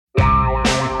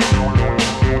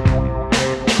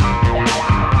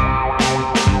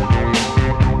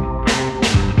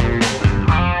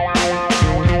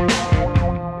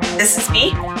This is B.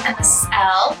 And this is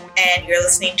Elle. And you're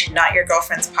listening to Not Your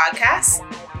Girlfriend's Podcast.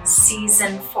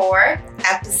 Season 4.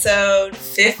 Episode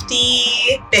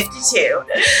 52.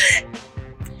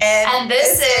 And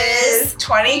this is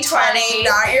 2020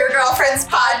 Not Your Girlfriend's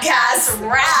Podcast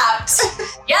wrapped.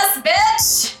 Yes,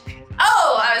 bitch!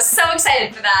 Oh, I was so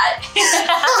excited for that. You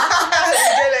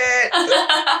did it.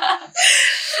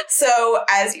 So,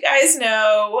 as you guys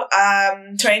know,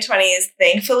 2020 is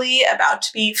thankfully about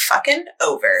to be fucking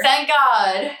over. Thank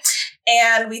God.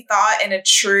 And we thought, in a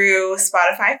true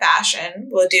Spotify fashion,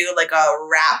 we'll do like a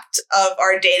wrapped of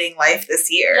our dating life this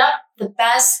year. Yep. The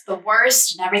best, the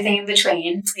worst, and everything in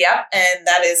between. Yep. And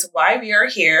that is why we are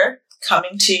here,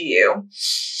 coming to you.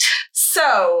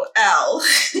 So, Elle,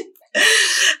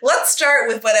 let's start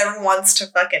with what everyone wants to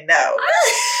fucking know,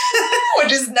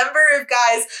 which is number of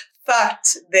guys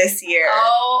fucked this year.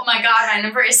 Oh my God, my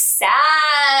number is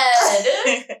sad.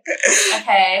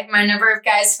 Okay, my number of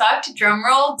guys fucked, drum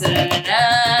roll, 2.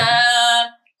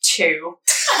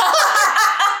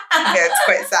 Yeah, it's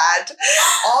quite sad.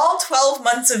 All 12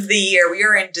 months of the year. We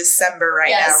are in December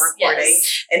now recording,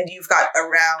 and you've got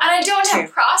around. And I don't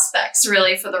have prospects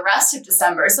really for the rest of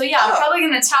December. So yeah, I'm probably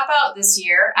going to tap out this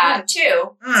year at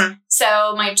 2.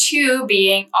 So my 2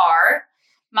 being R,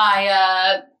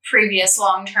 my previous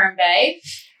long-term bae,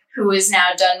 who is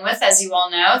now done with, as you all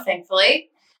know,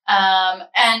 thankfully.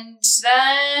 And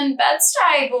then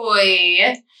Bed-Stuy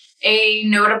Boy, a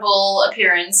notable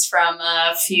appearance from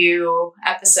a few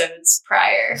episodes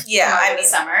prior. Yeah, I mean,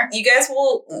 summer. You guys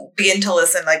will begin to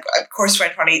listen. Like, of course,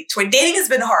 2020, dating has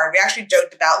been hard. We actually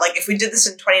joked about, like, if we did this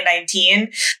in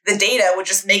 2019, the data would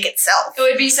just make itself. It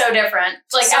would be so different.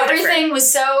 Like, so everything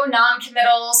was so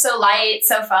non-committal, so light,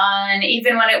 so fun.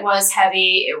 Even when it was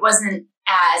heavy, it wasn't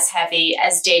as heavy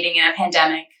as dating in a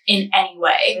pandemic in any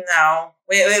way. No.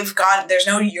 We've gone, there's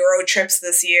no Euro trips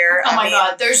this year. Oh my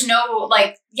God, there's no,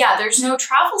 there's no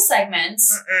travel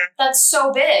segments. That's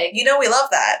so big. You know, we love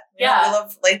that. We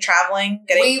love, traveling,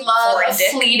 we love a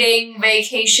fleeting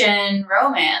vacation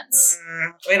romance.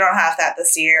 We don't have that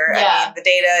this year. Yeah. I mean, the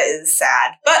data is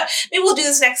sad. But maybe we'll do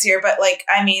this next year. But,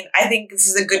 I think this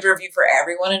is a good review for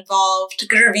everyone involved.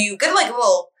 Good review. Good, a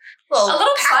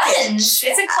little cleanse.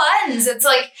 It's a cleanse. It's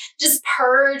just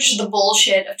purge the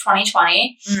bullshit of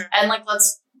 2020 and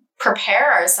let's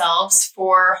prepare ourselves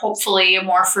for hopefully a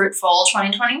more fruitful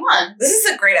 2021. This is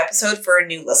a great episode for a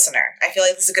new listener. I feel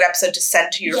like this is a good episode to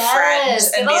send to your friends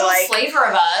and be like, flavor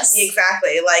of us.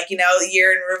 Exactly.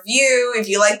 Year in review. If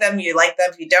you like them, you like them.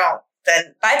 If you don't,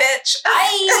 then bye, bitch.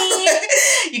 Bye.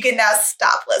 You can now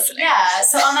stop listening. Yeah.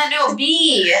 So on that note,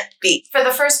 B. For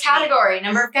the first category,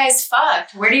 number of guys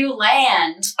fucked. Where do you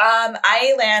land?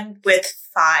 I land with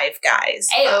 5 guys.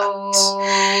 Ayo.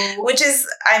 Which is,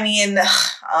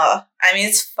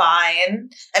 it's fine.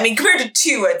 Compared to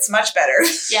 2, it's much better.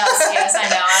 Yes, I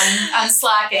know. I'm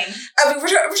slacking. We're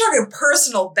talking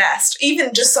personal best.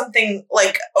 Even just something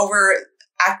over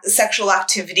sexual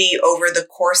activity over the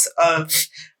course of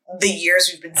the years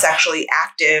we've been sexually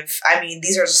active.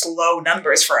 These are just low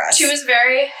numbers for us. 2 is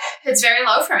very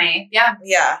low for me. Yeah.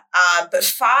 Yeah. But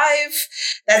 5,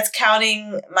 that's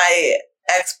counting my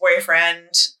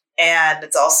ex-boyfriend, and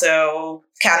it's also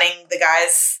counting the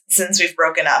guys since we've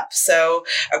broken up. So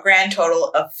a grand total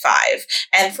of 5.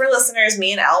 And for listeners,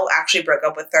 me and Elle actually broke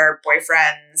up with our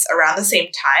boyfriends around the same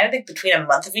time. I think between a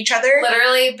month of each other.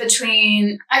 Literally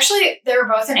actually, they were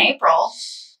both in April.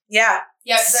 Yeah.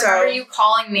 Yeah, because I remember you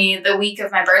calling me the week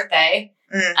of my birthday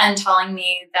and telling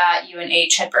me that you and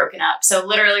H had broken up. So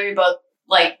literally we both,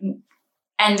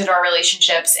 ended our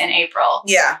relationships in April.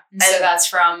 Yeah. And so that's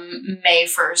from May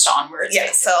 1st onwards. Yeah,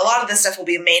 basically. So a lot of this stuff will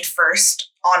be May 1st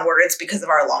onwards because of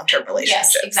our long-term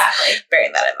relationships. Yes, exactly.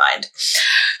 Bearing that in mind.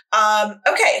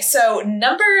 Okay, so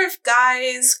number of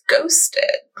guys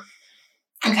ghosted.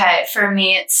 Okay, for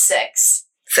me it's 6.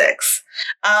 6.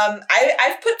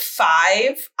 I've put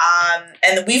 5,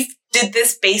 and we've did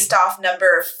this based off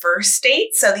number of first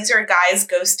dates. So these are guys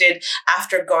ghosted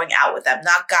after going out with them,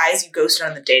 not guys you ghosted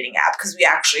on the dating app. Because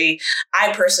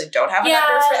I personally don't have a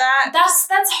number for that.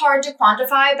 That's hard to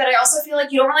quantify, but I also feel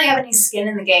like you don't really have any skin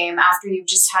in the game after you've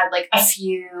just had a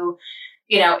few,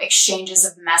 exchanges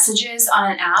of messages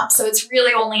on an app. So it's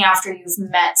really only after you've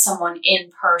met someone in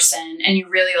person and you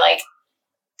really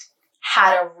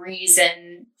had a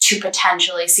reason to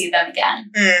potentially see them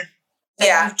again.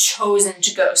 that you've chosen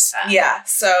to ghost them. Yeah.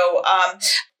 So,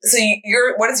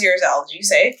 what is yours, Elle? Did you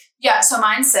say? Yeah. So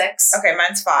mine's 6. Okay,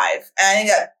 mine's 5. And I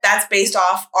think that's based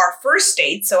off our first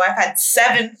dates. So I've had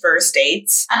 7 first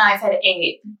dates. And I've had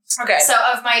 8. Okay. So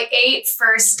of my 8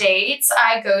 first dates,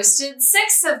 I ghosted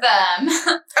 6 of them.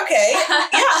 Okay. Yeah.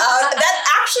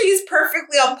 That actually is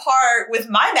perfectly on par with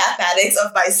my mathematics.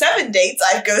 Of my 7 dates,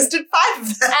 I've ghosted 5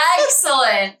 of them.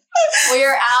 Excellent.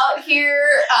 We're out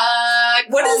here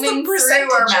what is the percentage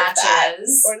through our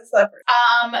matches? What is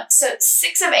that? So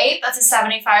 6 of 8, that's a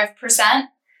 75%.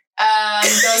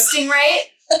 Ghosting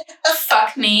rate.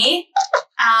 Fuck me.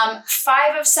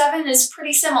 5 of 7 is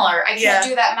pretty similar. I can't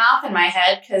do that math in my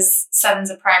head because 7's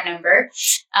a prime number.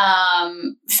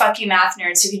 Fuck you, math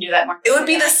nerds who can do that more. It would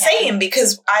be the same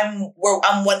because I'm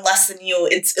 1 less than you.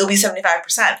 It'll be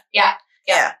 75%. Yeah.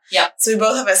 So we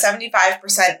both have a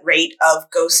 75% rate of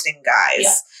ghosting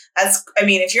guys. Yeah.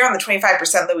 If you're on the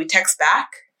 25% that we text back,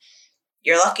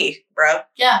 you're lucky, bro.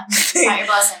 Yeah. Count your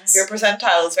blessings. Your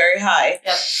percentile is very high.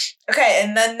 Yep. Okay,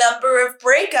 and the number of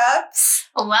breakups.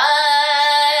 1.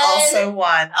 Also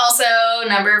 1. Also,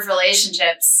 number of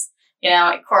relationships.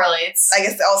 It correlates. I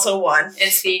guess also 1.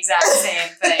 It's the exact same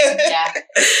thing. Yeah.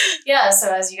 Yeah,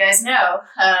 so as you guys know,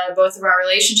 both of our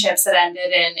relationships that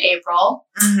ended in April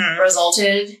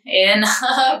resulted in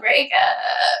a breakup.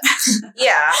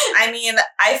 Yeah.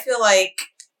 I feel like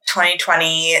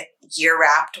 2020, year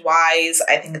wrapped wise,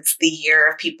 I think it's the year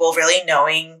of people really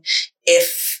knowing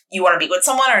if you want to be with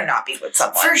someone or not be with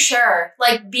someone. For sure.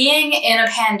 Like, being in a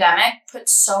pandemic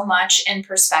puts so much in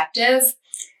perspective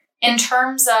in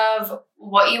terms of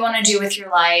what you want to do with your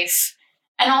life,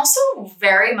 and also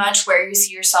very much where you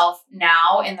see yourself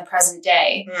now in the present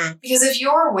day. Because if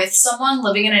you're with someone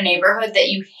living in a neighborhood that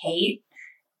you hate,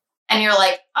 and you're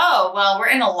like, oh, well, we're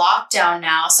in a lockdown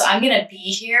now, so I'm going to be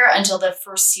here until the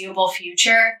foreseeable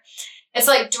future. It's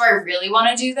like, do I really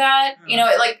want to do that?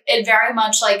 It very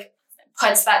much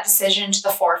puts that decision to the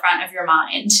forefront of your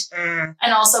mind.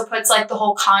 And also puts the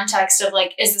whole context of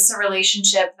is this a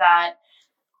relationship that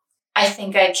I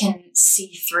think I can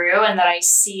see through and that I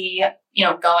see,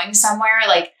 going somewhere?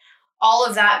 All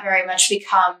of that very much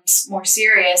becomes more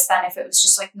serious than if it was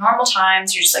just normal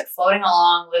times. You're just floating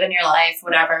along, living your life,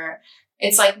 whatever.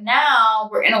 It's now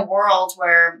we're in a world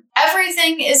where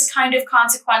everything is kind of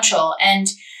consequential and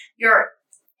you're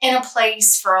in a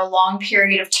place for a long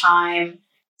period of time,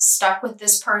 stuck with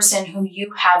this person who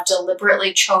you have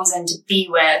deliberately chosen to be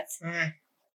with.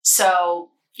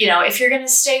 So, if you're going to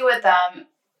stay with them,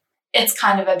 it's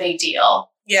kind of a big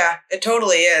deal. Yeah, it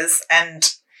totally is. And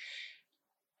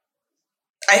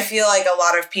I feel like a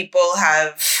lot of people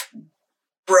have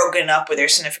broken up with their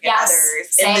significant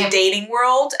others in the dating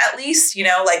world, at least,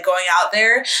 going out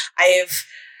there. I've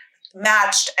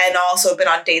matched and also been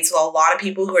on dates with a lot of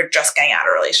people who are just getting out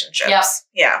of relationships. Yep.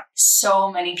 Yeah.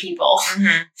 So many people.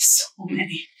 So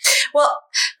many. Well,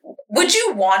 would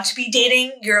you want to be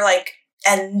dating your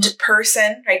end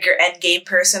person, your end game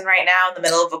person right now in the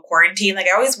middle of a quarantine? I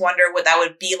always wonder what that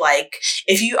would be like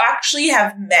if you actually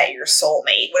have met your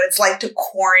soulmate, what it's like to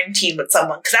quarantine with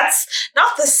someone, because that's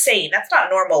not the same. That's not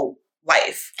normal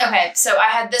life. Okay, so I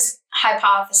had this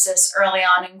hypothesis early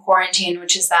on in quarantine,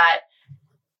 which is that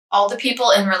all the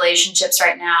people in relationships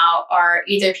right now are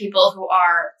either people who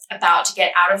are about to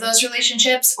get out of those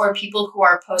relationships or people who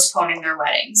are postponing their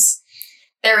weddings.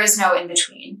 There is no in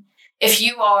between. If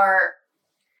you are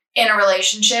in a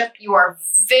relationship, you are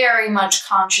very much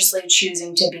consciously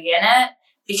choosing to be in it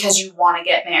because you want to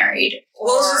get married.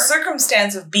 Well, it's the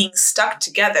circumstance of being stuck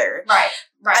together.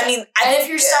 Right.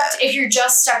 If you're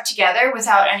just stuck together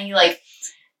without any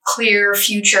clear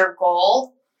future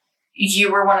goal,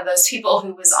 you were one of those people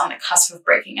who was on the cusp of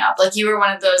breaking up. You were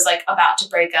one of those about to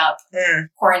break up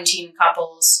quarantine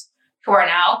couples who are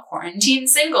now quarantine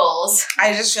singles.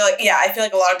 I just feel I feel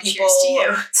like a lot of people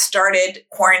started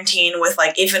quarantine with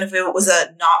even if it was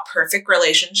a not perfect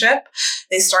relationship,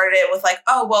 they started it with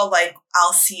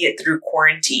I'll see it through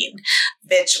quarantine.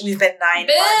 Bitch, we've been 9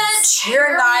 months.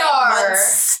 We're 9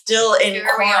 months still in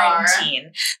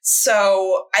quarantine.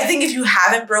 So I think if you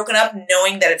haven't broken up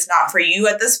knowing that it's not for you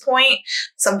at this point,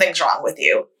 something's wrong with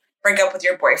you. Break up with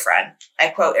your boyfriend. I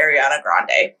quote Ariana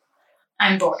Grande.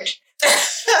 I'm bored.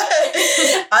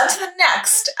 On to the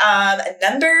next.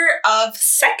 Number of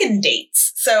second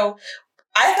dates. So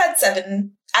I've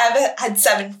had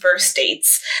 7 first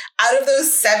dates. Out of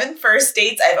those 7 first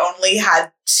dates, I've only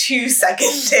had 2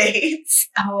 second dates.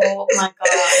 Oh my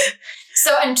God.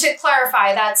 So, and to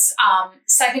clarify, that's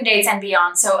second dates and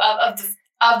beyond. So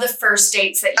of the first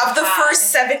dates that you've had.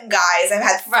 First 7 guys I've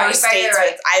had first dates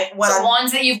with. The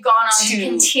ones that you've gone on to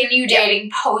continue dating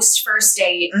post first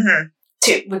date.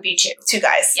 2. Would be 2. 2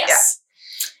 guys. Yes. Yeah.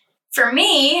 For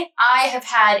me, I have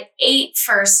had 8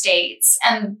 first dates,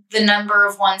 and the number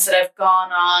of ones that I've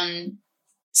gone on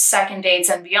second dates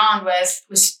and beyond with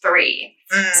was 3.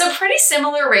 So pretty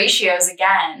similar ratios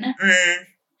again.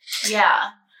 Yeah.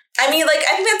 I mean, like,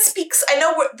 I think that speaks, I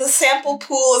know the sample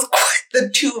pool is quite the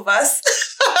 2 of us.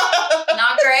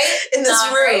 Not great. In this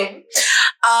room.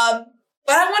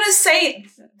 But I want to say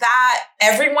that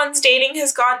everyone's dating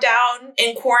has gone down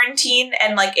in quarantine.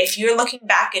 And, like, if you're looking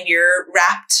back and you're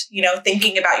wrapped, you know,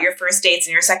 thinking about your first dates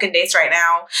and your second dates right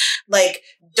now, like,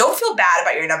 don't feel bad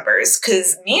about your numbers.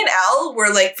 Because me and Elle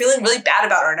were, like, feeling really bad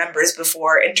about our numbers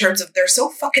before in terms of they're so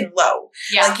fucking low.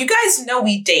 Yeah. Like, you guys know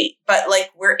we date, but, like,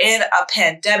 we're in a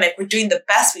pandemic. We're doing the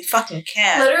best we fucking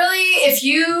can. Literally, if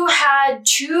you had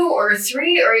 2 or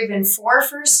 3 or even 4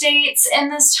 first dates in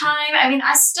this time, I mean,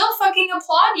 I still fucking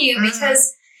applaud you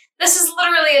because this is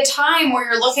literally a time where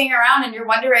you're looking around and you're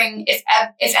wondering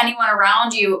if anyone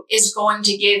around you is going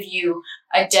to give you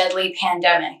a deadly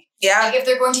pandemic. Yeah. Like if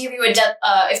they're going to give you a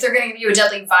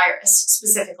deadly virus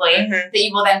specifically that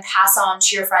you will then pass on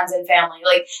to your friends and family.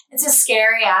 Like, it's a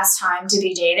scary ass time to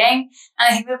be dating.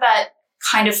 And I think that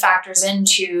kind of factors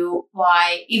into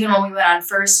why, even when we went on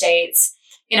first dates,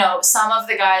 you know, some of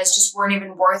the guys just weren't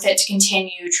even worth it to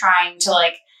continue trying to,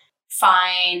 like,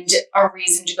 find a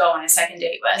reason to go on a second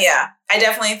date with. Yeah. I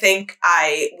definitely think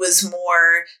I was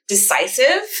more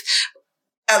decisive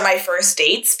on my first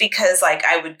dates because, like,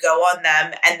 I would go on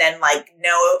them and then, like,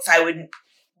 know if I would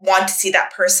want to see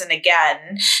that person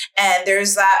again. And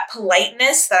there's that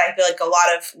politeness that I feel like a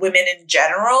lot of women in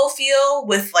general feel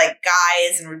with, like,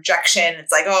 guys and rejection.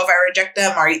 It's like, oh, if I reject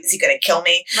them, is he going to kill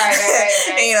me? Right.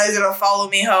 And, you know, he's going to follow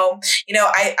me home. You know,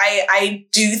 I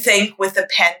do think with the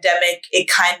pandemic, it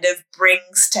kind of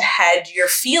brings to head your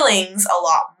feelings a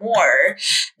lot more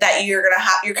that you're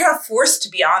kind of forced to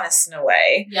be honest in a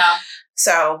way. Yeah.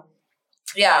 So,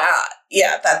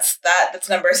 yeah, that's that. That's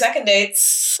number of second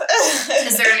dates.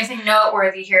 Is there anything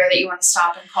noteworthy here that you want to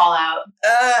stop and call out?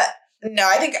 No,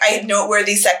 I think I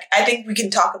think we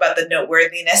can talk about the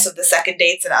noteworthiness of the second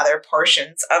dates and other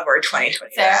portions of our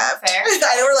 2020 Fair.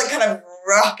 I know we're, like, kind of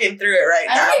rocking through it right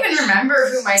now. I don't even remember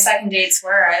who my second dates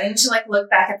were. I need to, like,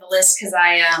 look back at the list because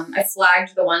I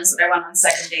flagged the ones that I went on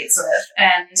second dates with.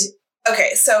 And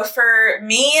okay, so for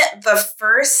me, the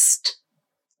first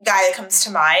guy that comes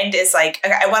to mind is, like,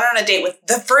 okay, I went on a date with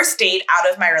the first date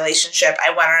out of my relationship.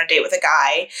 I went on a date with a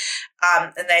guy,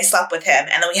 and then I slept with him,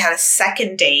 and then we had a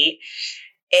second date,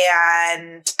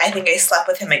 and I think I slept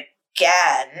with him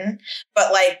again,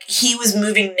 but, like, he was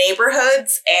moving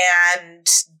neighborhoods, and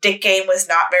dick game was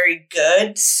not very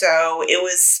good, so that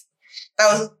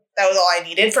was all I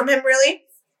needed from him, really.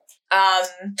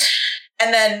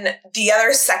 And then the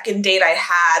other second date I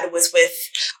had was with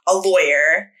a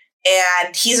lawyer.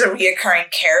 And he's a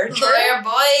reoccurring character. Lawyer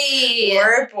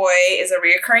boy is a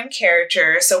reoccurring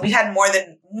character. So we had more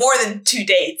than 2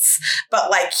 dates, but,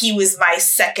 like, he was my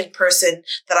second person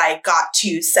that I got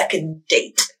to second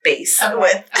date base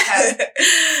with. Okay.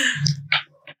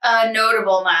 A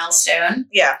notable milestone.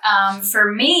 Yeah.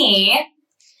 For me,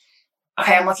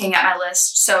 okay, I'm looking at my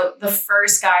list. So the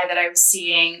first guy that I was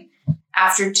seeing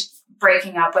after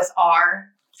breaking up with R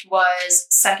was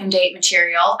second date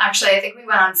material. Actually, I think we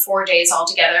went on 4 dates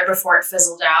altogether before it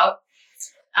fizzled out.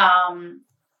 And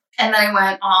then I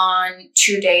went on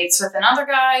 2 dates with another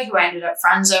guy who I ended up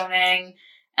friend zoning,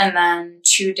 and then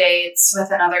 2 dates with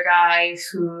another guy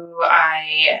who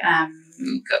I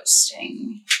am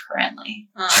ghosting currently.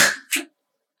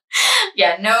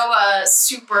 Yeah, no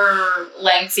super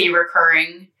lengthy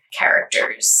recurring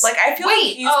characters. Like, I feel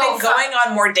like you've been going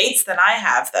on more dates than I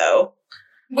have, though.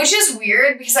 Which is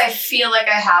weird because I feel like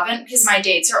I haven't, because my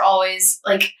dates are always,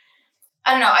 like,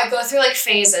 I don't know, I go through, like,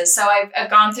 phases. So I've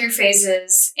gone through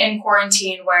phases in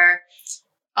quarantine where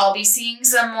I'll be seeing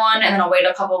someone and then I'll wait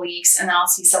a couple weeks and then I'll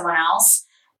see someone else.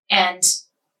 And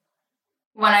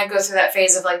when I go through that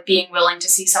phase of, like, being willing to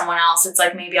see someone else, it's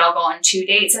like maybe I'll go on 2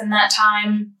 dates in that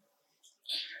time.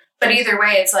 But either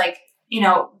way, it's like, you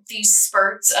know, these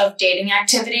spurts of dating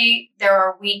activity, there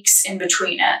are weeks in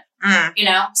between it, you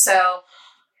know? So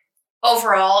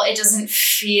overall, it doesn't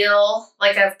feel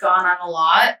like I've gone on a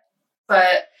lot,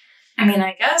 but I mean,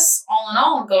 I guess all in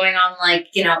all, going on, like,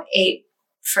 you know, 8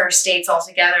 first dates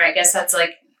altogether, I guess that's,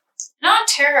 like, not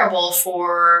terrible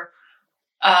for,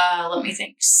 let me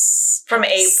think, from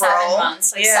April. 7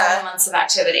 months, like 7 months of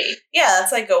activity. Yeah,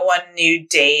 that's like a 1 new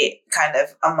date kind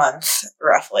of a month,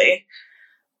 roughly.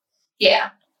 Yeah.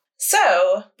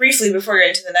 So, briefly before we get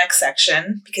into the next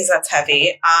section, because that's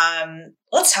heavy,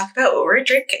 let's talk about what we're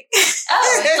drinking.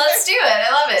 Oh, let's do it.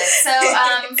 I love it. So,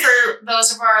 for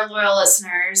those of our loyal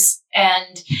listeners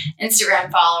and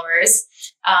Instagram followers,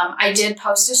 I did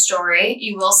post a story.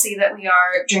 You will see that we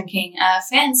are drinking a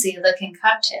fancy looking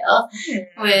cocktail,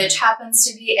 which happens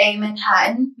to be a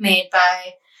Manhattan made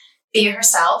by Bea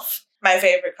herself. My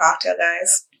favorite cocktail,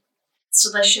 guys. It's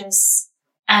delicious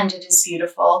and it is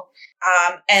beautiful.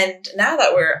 And now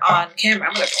that we're on camera,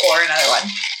 I'm going to pour another one.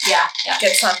 Yeah.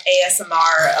 Get some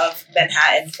ASMR of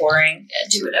Manhattan pouring. Yeah,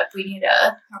 do it up. We need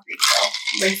a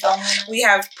refill. We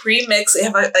have pre-mixed. We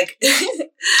have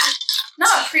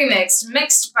not pre-mixed,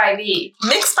 mixed by me.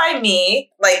 Mixed by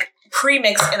me,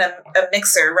 pre-mixed in a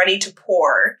mixer, ready to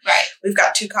pour. Right. We've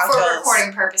got 2 cocktails. For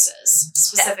recording purposes,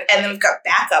 specifically. And then we've got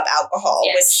backup alcohol,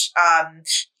 which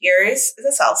yours is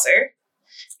a seltzer.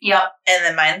 Yep. And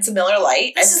then mine's a Miller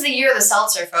Lite. This is the year of the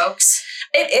seltzer, folks.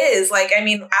 It is.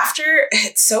 After,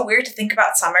 it's so weird to think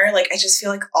about summer. I just feel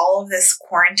like all of this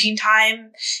quarantine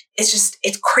time, it's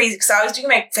crazy. Because I was doing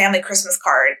my family Christmas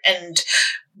card, and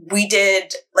we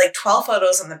did 12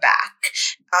 photos on the back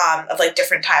of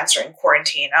different times during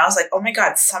quarantine. And I was like, oh my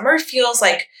God, summer feels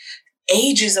like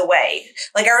ages away.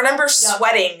 I remember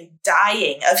sweating,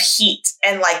 dying of heat,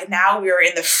 and now we were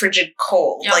in the frigid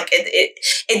cold. Yep.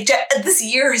 This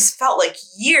year has felt like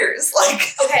years.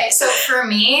 Okay, so for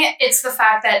me, it's the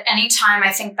fact that anytime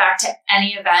I think back to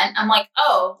any event, I'm like,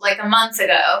 oh, a month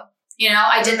ago,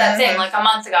 I did that thing a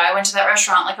month ago. I went to that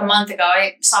restaurant a month ago.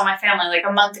 I saw my family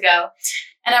a month ago.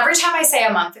 And every time I say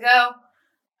a month ago,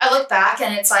 I look back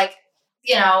and it's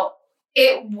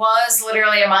it was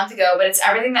literally a month ago, but it's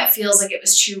everything that feels like it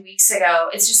was 2 weeks ago.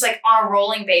 It's just on a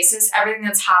rolling basis, everything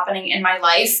that's happening in my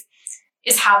life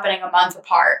is happening a month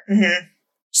apart. Mm-hmm.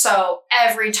 So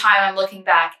every time I'm looking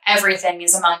back, everything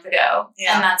is a month ago.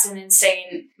 Yeah. And that's an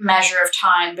insane measure of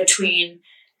time between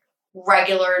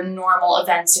regular, normal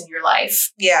events in your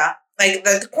life. Yeah.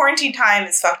 The quarantine time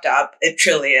is fucked up. It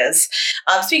truly is.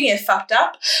 Speaking of fucked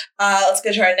up, let's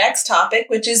go to our next topic,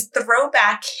 which is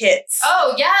throwback hits.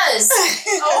 Oh, yes.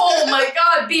 Oh, my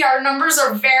God. B, our numbers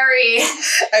are very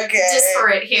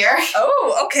disparate here.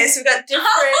 Oh, okay. So we've got different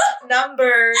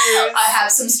numbers. I have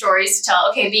some stories to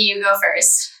tell. Okay, B, you go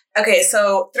first. Okay,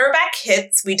 so throwback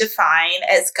hits we define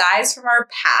as guys from our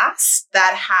past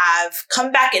that have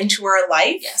come back into our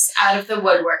life. Yes, out of the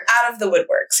woodwork. Out of the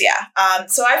woodworks, yeah.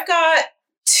 So I've got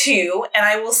 2, and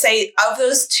I will say of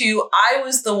those 2, I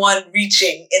was the one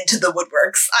reaching into the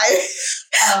woodworks.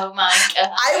 Oh my God.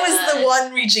 I was the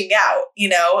one reaching out,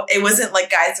 It wasn't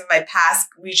guys from my past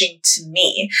reaching to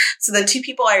me. So the 2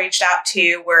 people I reached out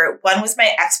to were, one was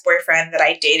my ex-boyfriend that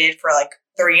I dated for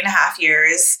 3.5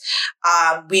 years.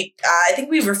 I think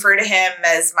we refer to him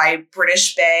as my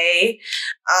British bae.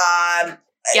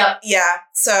 Yep. Yeah.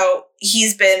 So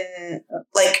he's been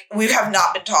we have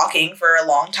not been talking for a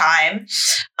long time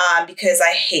because I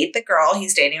hate the girl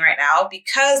he's dating right now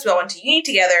because we all went to uni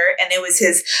together and it was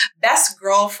his best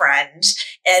girlfriend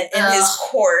and in his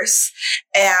course.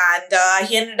 And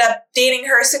he ended up dating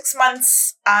her 6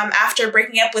 months after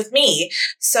breaking up with me.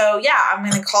 So yeah, I'm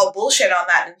going to call bullshit on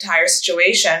that entire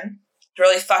situation.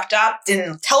 Really fucked up,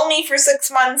 didn't tell me for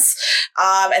 6 months,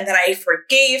 and then I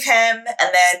forgave him, and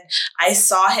then I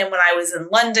saw him when I was in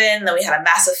London, then we had a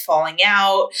massive falling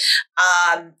out,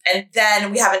 and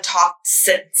then we haven't talked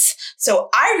since. So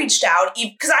I reached out,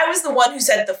 because I was the one who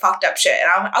said the fucked up shit,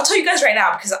 and I'll tell you guys right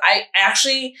now, because I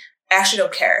actually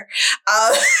don't care.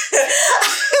 I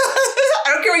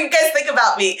don't care what you guys think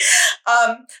about me.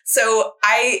 So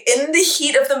in the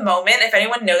heat of the moment, if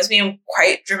anyone knows me, I'm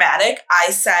quite dramatic.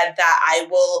 I said that I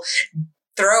will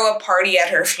throw a party at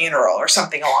her funeral or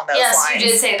something along those lines. Yes, you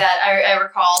did say that. I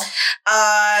recall.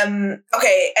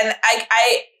 Okay. And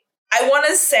I want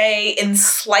to say in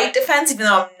slight defense, even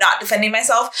though I'm not defending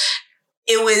myself,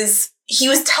 he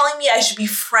was telling me I should be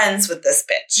friends with this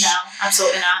bitch. No,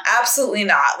 absolutely not. Absolutely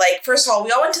not. First of all,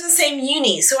 we all went to the same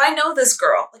uni, so I know this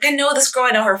girl. I know this girl,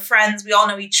 I know her friends, we all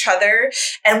know each other,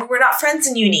 and we were not friends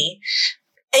in uni.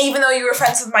 And even though you were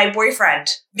friends with my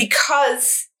boyfriend,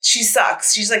 because she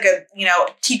sucks. She's a,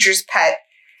 teacher's pet,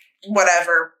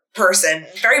 whatever person.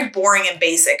 Very boring and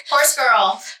basic. Horse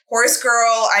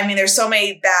girl. I mean, there's so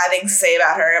many bad things to say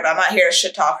about her, but I'm not here to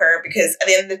shit talk her because at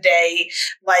the end of the day,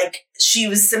 she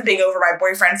was simping over my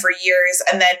boyfriend for years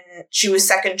and then she was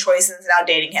second choice and is now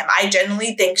dating him. I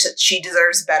genuinely think that she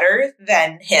deserves better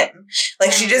than him.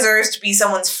 She deserves to be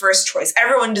someone's first choice.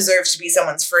 Everyone deserves to be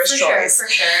someone's first choice. For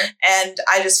sure. And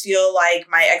I just feel like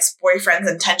my ex-boyfriend's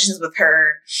intentions with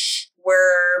her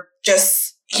were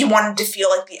just... He wanted to feel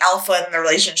like the alpha in the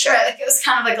relationship. Right, it was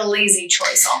kind of a lazy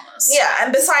choice almost. Yeah,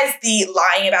 and besides the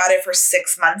lying about it for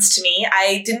 6 months to me,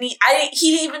 he didn't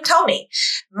even tell me.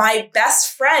 My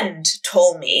best friend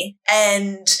told me,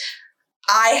 and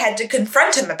I had to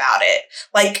confront him about it.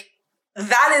 Like,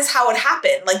 that is how it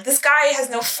happened. Like, this guy has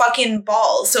no fucking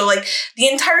balls. So, like, the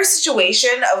entire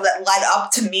situation of that led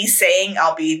up to me saying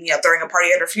I'll be, throwing a party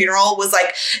at her funeral was,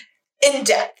 like, in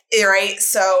depth, right?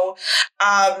 So,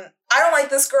 I don't like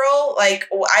this girl. Like,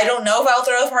 I don't know if I'll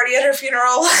throw a party at her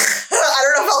funeral. I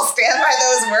don't know if I'll stand by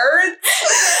those words.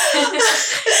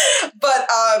 But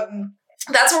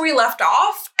that's where we left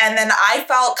off. And then I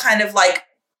felt kind of, like,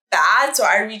 bad. So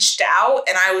I reached out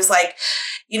and I was like,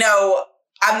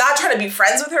 I'm not trying to be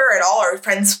friends with her at all, or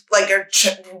friends, or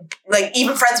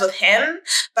even friends with him.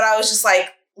 But I was just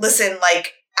like, listen,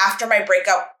 like, after my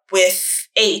breakup with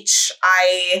H,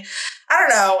 I don't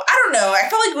know. I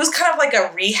felt like it was kind of like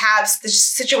a rehab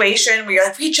situation where you're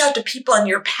like, reach out to people in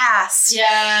your past.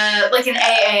 Yeah, like an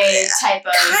AA type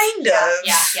of. Kind of.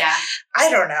 Yeah. I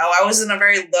don't know. I was in a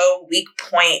very low, weak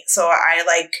point. So I,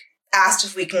 like, asked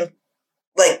if we can,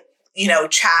 like,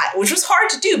 chat, which was hard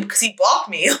to do because he blocked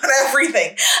me on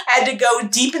everything. I had to go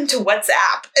deep into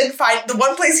WhatsApp and find the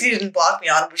one place he didn't block me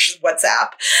on, which is WhatsApp.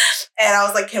 And I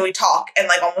was like, can we talk? And,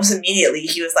 like, almost immediately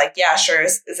he was like, yeah, sure.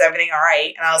 Is everything all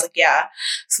right? And I was like, yeah.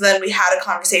 So then we had a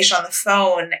conversation on the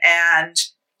phone, and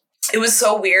it was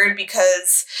so weird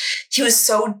because he was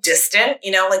so distant.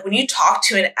 Like, when you talk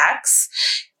to an ex,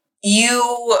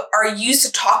 you are used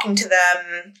to talking to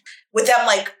them with them,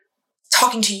 like,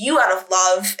 talking to you out of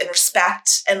love and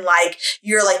respect, and, like,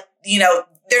 you're, like,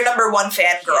 their number one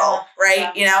fangirl, right?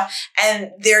 Yeah.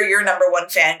 And they're your number one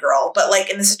fangirl. But, like,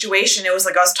 in the situation, it was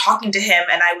like I was talking to him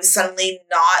and I was suddenly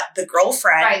not the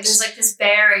girlfriend. Right, there's, like, this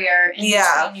barrier in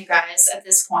between you guys at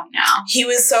this point now. He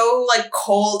was so, like,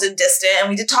 cold and distant, and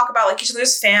we did talk about, like, each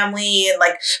other's family, and,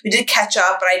 like, we did catch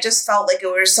up, but I just felt like it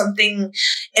was something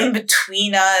in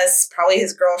between us, probably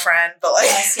his girlfriend, but, like...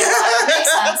 Yes,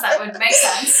 that would make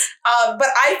sense. But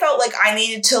I felt like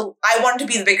I wanted to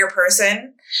be the bigger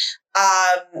person,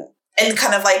 and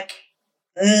kind of, like,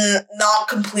 not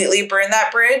completely burn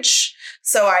that bridge.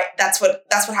 So that's what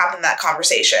happened in that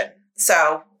conversation.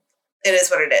 So it is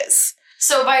what it is.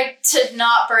 So to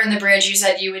not burn the bridge, you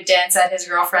said you would dance at his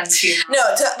girlfriend's funeral.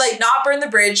 No, to, like, not burn the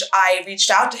bridge, I reached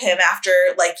out to him after,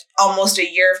 like, almost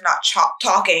a year of not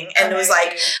talking, and it was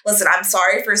like, listen, I'm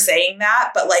sorry for saying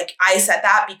that, but, like, I said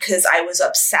that because I was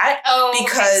upset.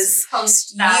 Because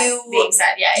post that being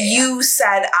said, you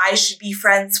said I should be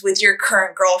friends with your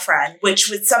current girlfriend,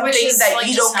 which was something that, like,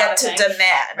 you don't get to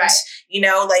demand. Right.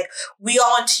 Like, we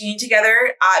all went to uni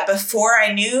together. Before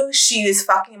I knew she was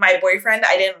fucking my boyfriend,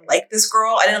 I didn't like this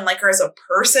girl. I didn't like her as a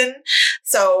person.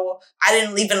 So I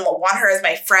didn't even want her as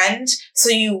my friend. So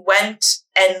you went,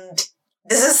 and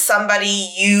this is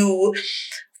somebody you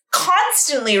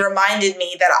constantly reminded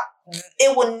me that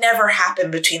it will never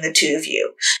happen between the two of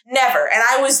you. Never. And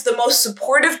I was the most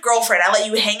supportive girlfriend. I let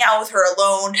you hang out with her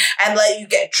alone. I let you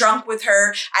get drunk with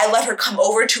her. I let her come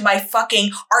over to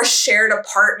our shared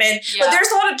apartment. Yeah. But there's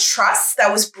a lot of trust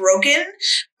that was broken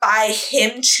by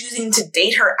him choosing to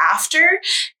date her after.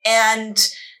 And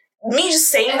me just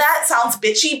saying that sounds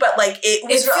bitchy, but, like, it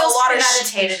was a lot of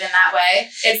premeditated in that way.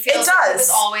 It feels like it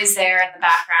was always there in the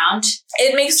background.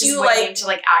 It makes you, like, to,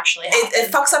 like, actually happen.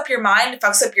 It fucks up your mind. It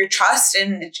fucks up your trust,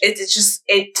 and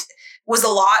it was a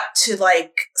lot to,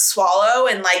 like, swallow.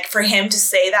 And, like, for him to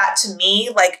say that to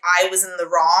me, like, I was in the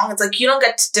wrong. It's like, you don't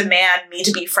get to demand me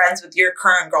to be friends with your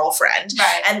current girlfriend.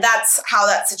 Right. And that's how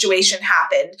that situation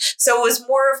happened. So it was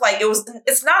more of, like,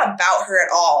 it's not about her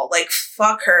at all. Like,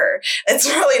 fuck her. It's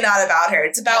really not about her.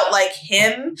 It's about, like,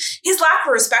 him, his lack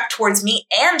of respect towards me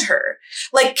and her.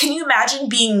 Like, can you imagine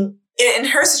being in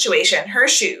her situation, her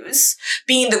shoes,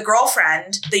 being the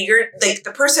girlfriend that you're, like,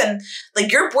 the person,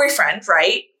 like, your boyfriend,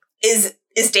 right, is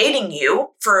dating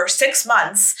you for 6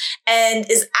 months and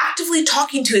is actively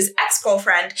talking to his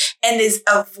ex-girlfriend and is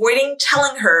avoiding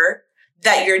telling her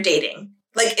that you're dating.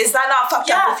 Like, is that not fucked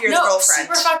up if you're the girlfriend?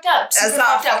 Super fucked up. That's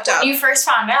not fucked up. When you first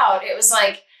found out, it was,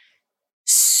 like,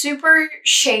 super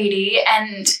shady,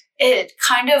 and it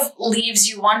kind of leaves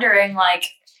you wondering, like,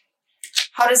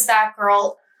 how does that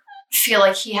girl feel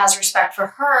like he has respect for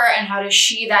her, and how does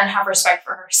she then have respect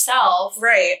for herself?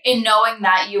 Right. In knowing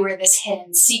that you were this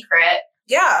hidden secret.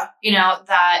 Yeah.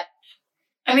 That,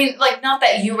 I mean, like, not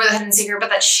that you were the hidden secret, but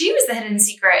that she was the hidden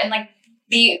secret. And, like,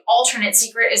 the alternate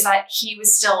secret is that he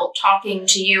was still talking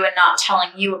to you and not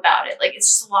telling you about it. Like,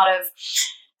 it's just a lot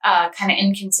of kind of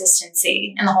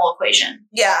inconsistency in the whole equation.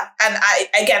 Yeah. And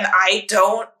I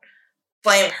don't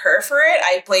blame her for it.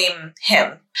 I blame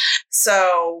him.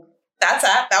 So that's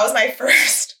that. That was my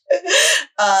first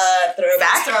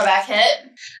throwback. Throwback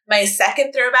hit. My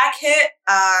second throwback hit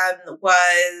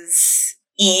was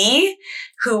E,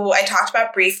 who I talked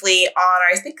about briefly on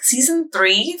our, I think, season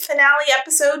 3 finale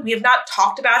episode. We have not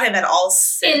talked about him at all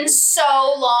since. In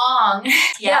so long.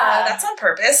 Yeah, that's on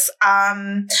purpose.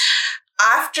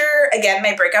 After, again,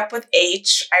 my breakup with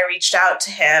H, I reached out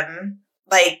to him,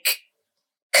 like,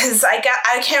 because I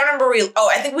can't remember,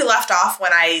 I think we left off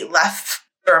when I left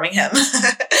Birmingham.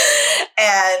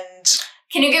 And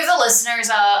can you give the listeners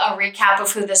a recap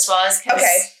of who this was?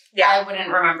 Okay. Yeah. I wouldn't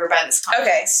remember by this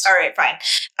context. Okay. All right, fine.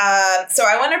 So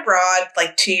I went abroad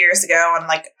like 2 years ago, and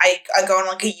like I go on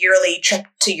like a yearly trip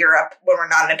to Europe when we're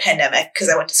not in a pandemic because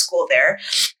I went to school there.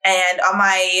 And on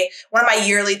one of my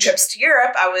yearly trips to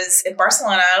Europe, I was in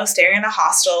Barcelona. I was staying in a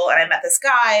hostel, and I met this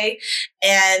guy.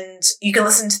 And you can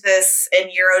listen to this in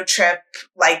Eurotrip,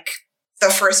 like the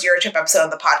first Eurotrip episode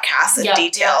of the podcast in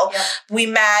detail. Yep. We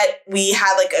met, we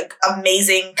had like an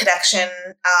amazing connection.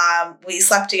 We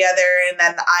slept together, and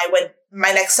then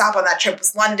my next stop on that trip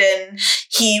was London.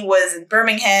 He was in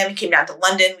Birmingham. He came down to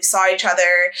London. We saw each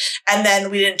other, and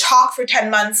then we didn't talk for 10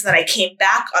 months. Then I came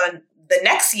back on the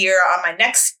next year on my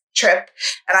next trip,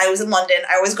 and I was in London.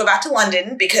 I always go back to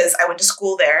London because I went to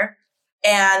school there,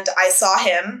 and I saw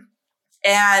him.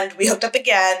 And we hooked up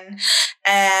again,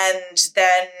 and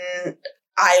then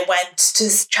I went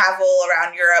to travel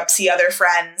around Europe, see other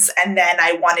friends, and then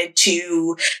I wanted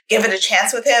to give it a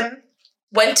chance with him.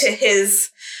 Went to his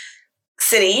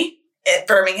city in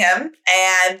Birmingham,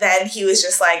 and then he was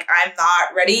just like, I'm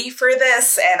not ready for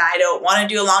this, and I don't want to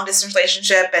do a long distance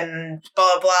relationship, and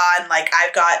blah, blah, blah, and like,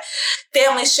 I've got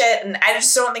family shit, and I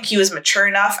just don't think he was mature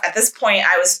enough. At this point,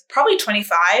 I was probably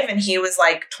 25, and he was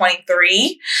like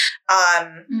 23.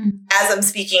 As I'm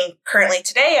speaking currently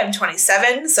today, I'm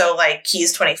 27, so like,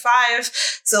 he's 25,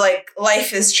 so like,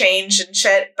 life has changed and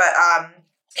shit, but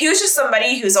he was just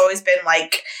somebody who's always been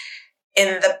like,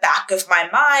 in the back of my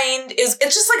mind. It's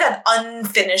just like an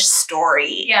unfinished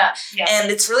story. Yeah.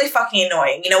 And it's really fucking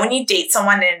annoying. You know, when you date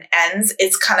someone and it ends,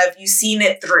 it's kind of, you've seen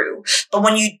it through. But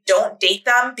when you don't date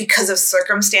them because of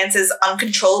circumstances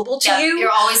uncontrollable to you, you're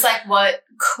always like, what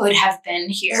could have been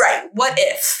here? Right. What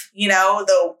if, you know,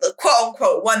 the quote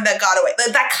unquote one that got away,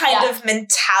 that kind of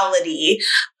mentality.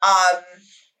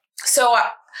 So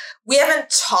we haven't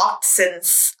talked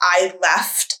since I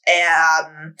left,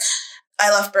 I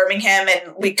left Birmingham,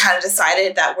 and we kind of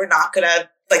decided that we're not going to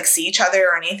like see each other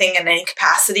or anything in any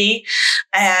capacity.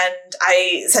 And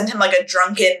I sent him like a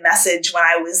drunken message when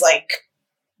I was like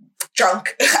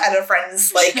drunk at a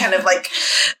friend's, like kind of like,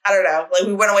 I don't know, like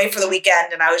we went away for the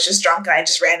weekend and I was just drunk, and I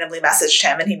just randomly messaged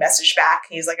him, and he messaged back.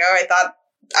 He was like, oh, I thought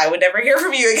I would never hear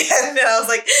from you again. And I was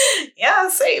like, yeah,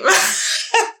 same.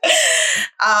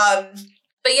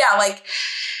 But yeah, like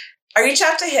I reached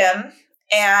out to him.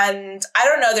 And I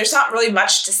don't know, there's not really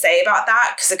much to say about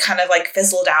that because it kind of like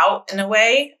fizzled out in a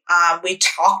way. We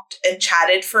talked and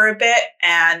chatted for a bit,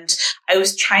 and I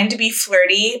was trying to be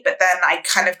flirty, but then I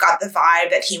kind of got the vibe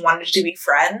that he wanted to be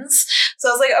friends. So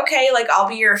I was like, okay, like I'll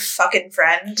be your fucking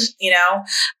friend, you know?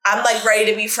 I'm like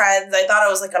ready to be friends. I thought I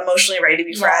was like emotionally ready to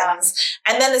be friends.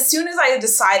 And then as soon as I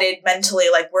decided mentally,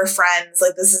 like we're friends,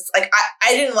 like this is like,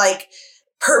 I didn't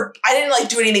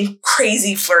do anything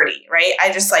crazy flirty, right?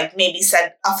 I just like maybe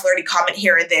said a flirty comment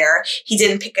here or there. He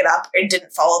didn't pick it up or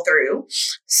didn't follow through.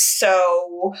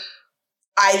 So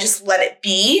I just let it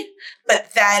be.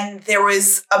 But then there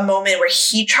was a moment where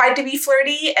he tried to be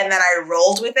flirty, and then I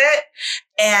rolled with it.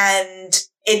 And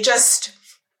it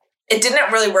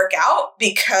didn't really work out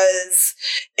because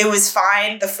it was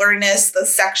fine. The flirtiness, the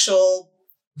sexual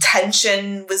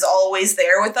tension was always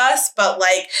there with us, but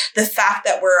like the fact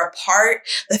that we're apart,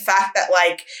 the fact that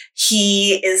like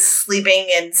he is sleeping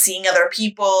and seeing other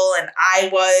people and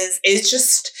it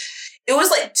was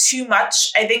like too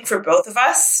much, I think, for both of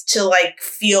us to like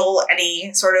feel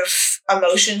any sort of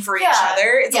emotion for each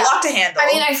other. It's a lot to handle. I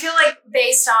mean, I feel like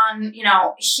based on, you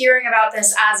know, hearing about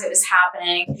this as it was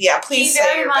happening. Yeah, please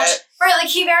say your bit. Right, like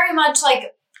he very much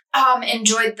like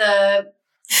enjoyed the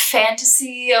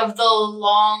fantasy of the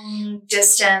long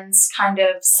distance kind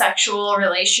of sexual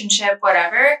relationship,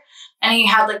 whatever. And he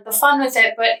had like the fun with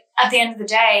it. But at the end of the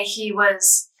day, he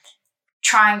was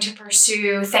trying to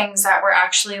pursue things that were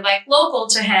actually like local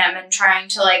to him and trying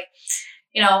to like,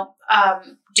 you know,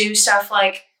 do stuff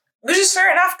like. Which is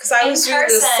fair enough because I was doing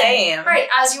the same. Right,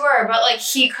 as you were. But like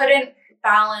he couldn't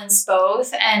balance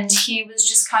both. And he was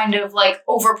just kind of like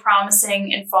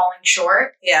overpromising and falling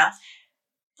short. Yeah.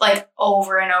 Like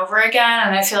over and over again.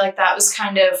 And I feel like that was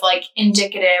kind of like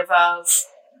indicative of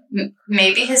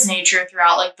maybe his nature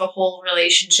throughout like the whole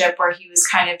relationship, where he was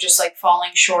kind of just like falling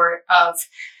short of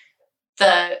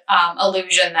the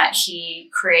illusion that he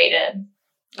created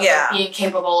of like, being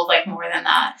capable of like more than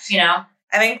that, you know?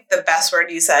 I think the best word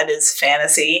you said is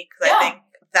fantasy. Because I think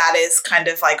that is kind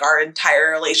of like our entire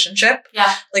relationship.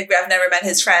 Yeah. Like, I've never met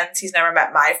his friends. He's never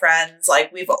met my friends.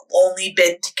 Like, we've only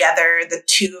been together, the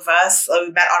two of us. Like,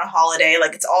 we met on a holiday.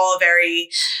 Like, it's all very,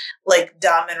 like,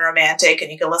 dumb and romantic,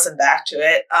 and you can listen back to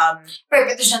it. Right,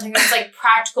 but there's nothing that's, like,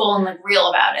 practical and, like, real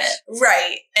about it.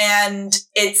 Right. And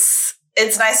it's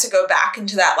nice to go back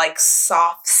into that, like,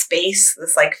 soft space,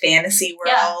 this, like, fantasy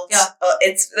world. Yeah.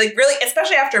 It's, like, really,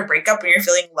 especially after a breakup when you're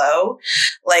feeling low.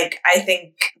 Like, I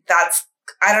think that's,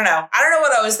 I don't know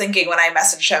what I was thinking when I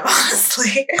messaged him,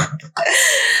 honestly.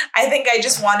 I think I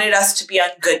just wanted us to be on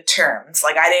good terms.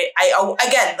 Like,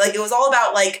 again, like, it was all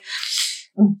about, like,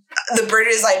 the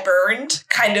bridges I burned,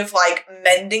 kind of like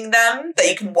mending them that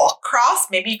you can walk across.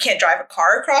 Maybe you can't drive a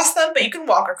car across them, but you can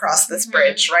walk across this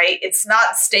bridge, right? It's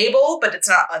not stable, but it's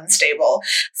not unstable.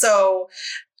 So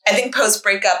I think post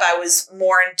breakup, I was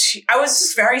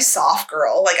just very soft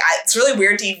girl. Like, it's really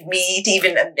weird to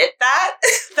even admit that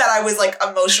I was like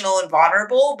emotional and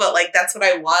vulnerable, but like, that's what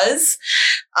I was.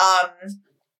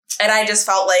 And I just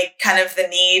felt like kind of the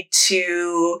need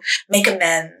to make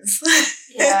amends.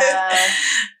 Yeah.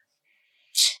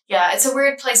 Yeah, it's a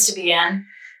weird place to be in.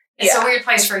 It's a weird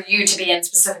place for you to be in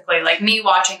specifically. Like, me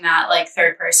watching that, like,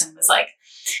 third person was like,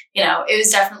 you know, it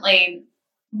was definitely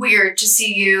weird to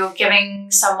see you giving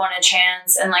someone a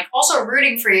chance and, like, also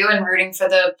rooting for you and rooting for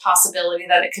the possibility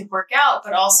that it could work out,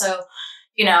 but also,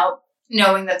 you know,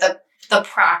 knowing that the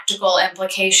practical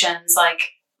implications,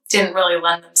 like, didn't really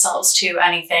lend themselves to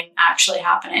anything actually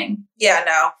happening. Yeah,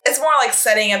 no. It's more like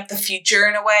setting up the future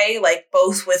in a way, like,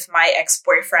 both with my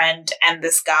ex-boyfriend and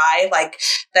this guy, like,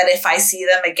 that if I see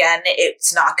them again,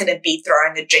 it's not going to be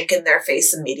throwing a drink in their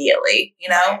face immediately, you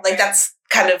know? Like, that's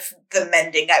kind of the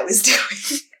mending I was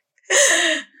doing.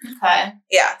 Okay.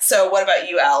 Yeah. So what about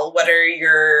you, Elle? What are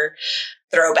your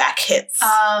throwback hits? So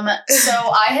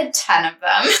I had 10 of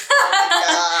them.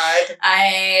 Oh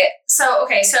my God. So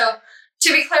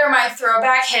to be clear, my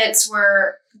throwback hits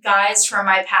were guys from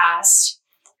my past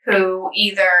who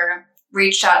either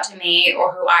reached out to me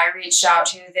or who I reached out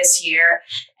to this year.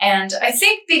 And I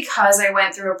think because I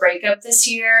went through a breakup this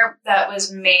year that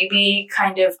was maybe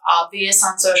kind of obvious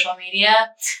on social media,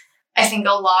 I think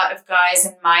a lot of guys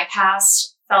in my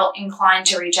past felt inclined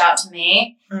to reach out to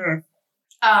me. Mm-hmm.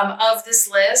 Of this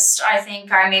list, I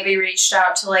think I maybe reached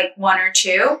out to like one or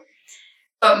two.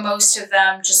 But most of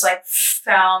them just, like,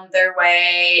 found their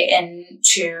way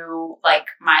into, like,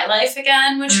 my life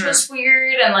again, which was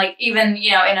weird. And, like, even,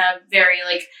 you know, in a very,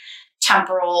 like,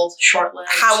 temporal, short-lived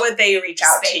How would they reach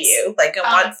out space. to you? Like, in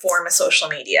what form of social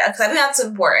media? Because I think that's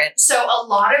important. So a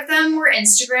lot of them were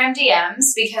Instagram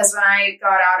DMs, because when I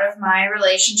got out of my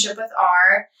relationship with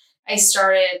R, I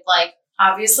started, like,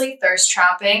 obviously thirst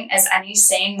trapping, as any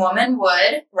sane woman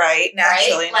would. Right.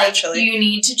 Naturally. Like, you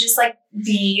need to just, like,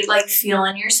 be, like,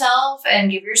 feeling yourself and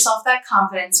give yourself that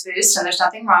confidence boost. And there's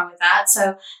nothing wrong with that.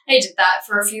 So I did that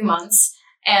for a few months.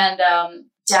 And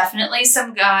definitely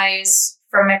some guys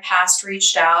from my past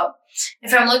reached out.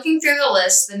 If I'm looking through the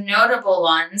list, the notable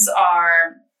ones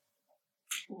are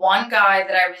one guy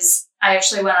that I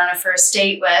actually went on a first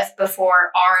date with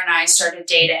before R and I started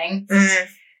dating. Mm.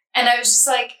 And I was just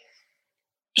like,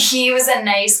 he was a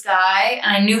nice guy,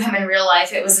 and I knew him in real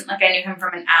life. It wasn't like I knew him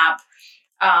from an app.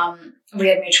 We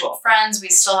had mutual friends. We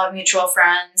still have mutual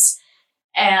friends.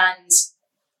 And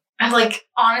I'm like,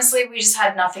 honestly, we just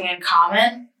had nothing in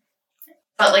common.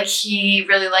 But, like, he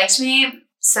really liked me.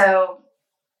 So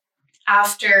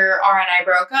after R and I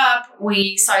broke up,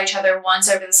 we saw each other once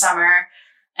over the summer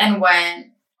and went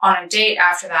on a date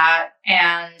after that.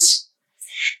 And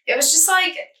it was just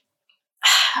like,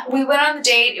 we went on the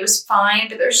date, it was fine,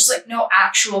 but there was just like no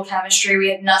actual chemistry. We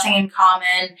had nothing in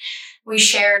common. We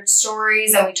shared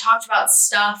stories and we talked about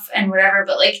stuff and whatever,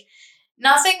 but like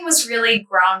nothing was really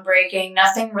groundbreaking.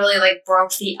 Nothing really like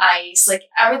broke the ice. Like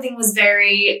everything was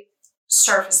very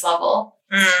surface level.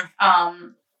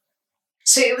 Mm.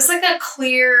 So it was like a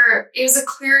clear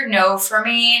no for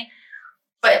me,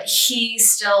 but he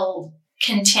still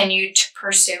continued to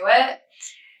pursue it.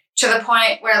 To the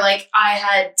point where, like, I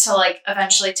had to, like,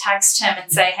 eventually text him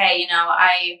and say, hey, you know,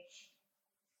 I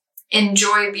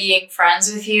enjoy being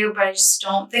friends with you, but I just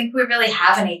don't think we really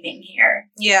have anything here.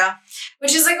 Yeah.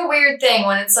 Which is, like, a weird thing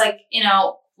when it's, like, you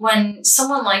know, when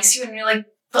someone likes you and you're like,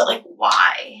 but, like,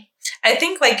 why? I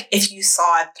think, like, if you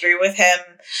saw it through with him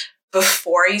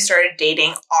before you started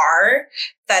dating R,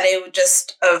 that it would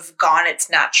just have gone its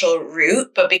natural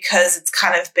route, but because it's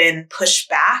kind of been pushed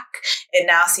back, it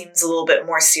now seems a little bit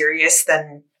more serious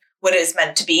than what it is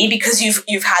meant to be, because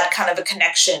you've had kind of a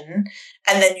connection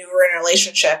and then you were in a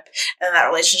relationship, and that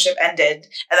relationship ended,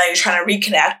 and then you're trying to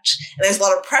reconnect, and there's a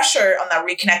lot of pressure on that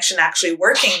reconnection actually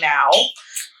working now.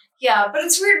 Yeah, but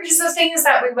it's weird because the thing is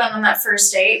that we went on that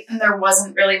first date and there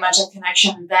wasn't really much of a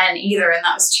connection then either. And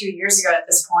that was 2 years ago at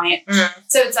this point. Mm-hmm.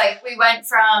 So it's like we went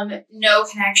from no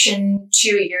connection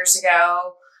 2 years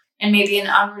ago and maybe an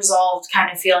unresolved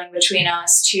kind of feeling between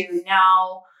us to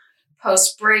now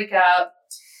post breakup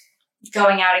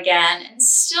going out again and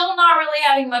still not really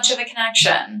having much of a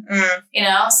connection, you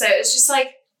know? So it's just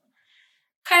like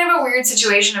kind of a weird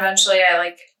situation. Eventually I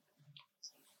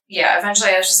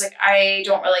was just like, I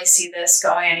don't really see this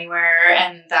going anywhere.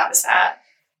 And that was that.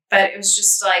 But it was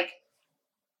just like,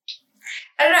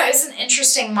 I don't know. It's an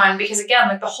interesting one because, again,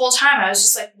 like the whole time I was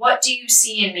just like, what do you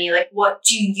see in me? Like, what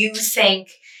do you think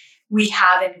we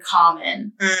have in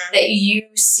common that you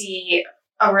see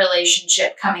a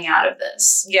relationship coming out of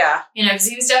this? Yeah. You know, because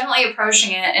he was definitely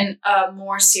approaching it in a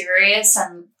more serious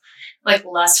and like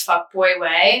less fuckboy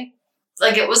way.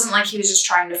 Like, it wasn't like he was just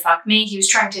trying to fuck me. He was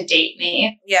trying to date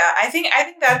me. Yeah, I think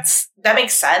that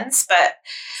makes sense, but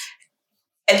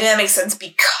I think that makes sense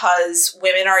because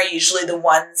women are usually the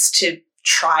ones to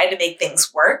try to make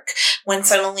things work. When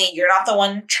suddenly you're not the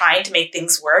one trying to make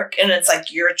things work and it's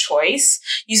like your choice,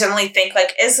 you suddenly think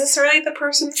like, is this really the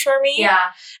person for me?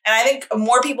 Yeah. And I think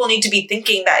more people need to be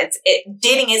thinking that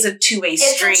dating is a two-way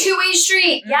street. It's a two-way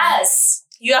street, yes.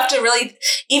 You have to really,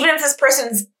 even if this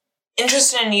person's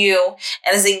interested in you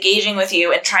and is engaging with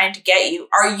you and trying to get you,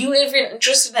 are you even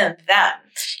interested in them?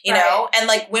 You know? And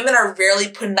like women are rarely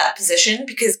put in that position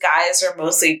because guys are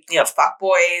mostly, you know,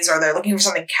 fuckboys or they're looking for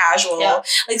something casual. Yeah.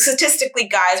 Like statistically,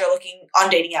 guys are looking on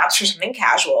dating apps for something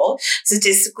casual.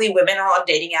 Statistically, women are on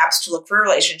dating apps to look for a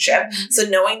relationship. Mm-hmm. So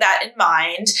knowing that in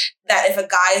mind, that if a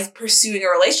guy is pursuing a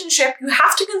relationship, you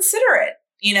have to consider it.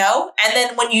 You know? And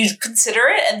then when you consider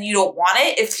it and you don't want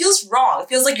it, it feels wrong. It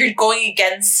feels like you're going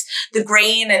against the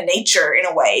grain and nature in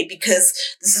a way because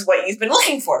this is what you've been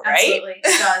looking for, right? Absolutely.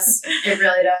 It does. It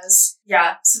really does.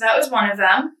 Yeah. So that was one of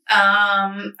them.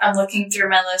 I'm looking through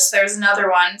my list. There's another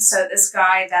one. So this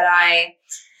guy that I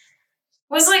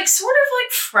was like sort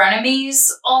of like frenemies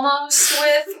almost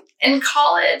with in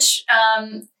college.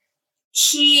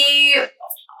 He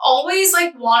always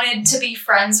like wanted to be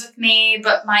friends with me,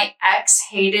 but my ex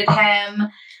hated him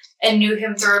and knew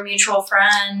him through a mutual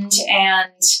friend.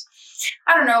 And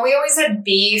I don't know, we always had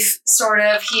beef, sort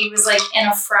of. He was like in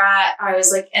a frat, I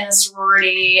was like in a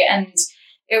sorority, and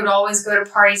it would always go to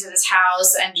parties at his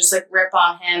house and just like rip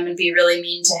on him and be really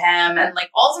mean to him. And like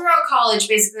all throughout college,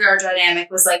 basically our dynamic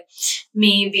was like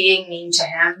me being mean to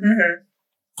him.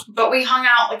 Mm-hmm. But we hung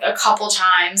out like a couple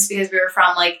times because we were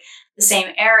from like the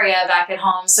same area back at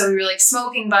home. So we were like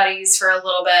smoking buddies for a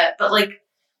little bit, but like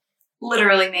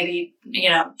literally maybe, you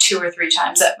know, 2 or 3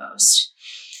 times at most.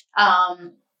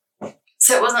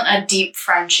 So it wasn't a deep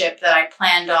friendship that I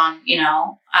planned on, you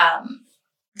know.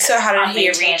 So how did he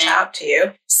reach out to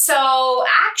you? So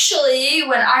actually,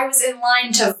 when I was in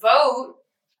line to vote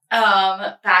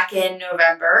back in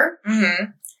November,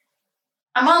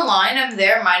 I'm online. I'm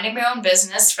there minding my own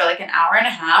business for like an hour and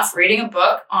a half, reading a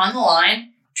book on the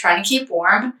line, trying to keep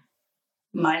warm,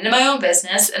 minding my own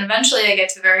business. And eventually I get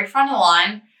to the very front of the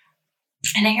line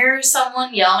and I hear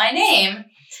someone yell my name.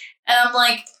 And I'm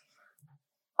like,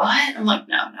 what? I'm like,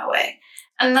 no way.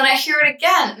 And then I hear it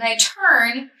again and I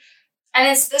turn and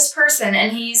it's this person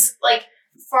and he's like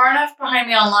far enough behind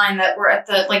me online that we're at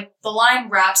the line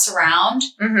wraps around.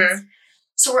 Mm-hmm.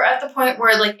 So we're at the point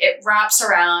where like it wraps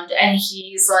around and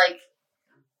he's like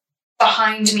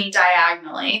behind me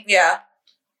diagonally. Yeah.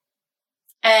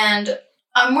 And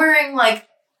I'm wearing like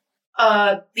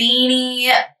a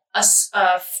beanie,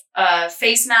 a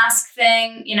face mask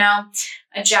thing, you know,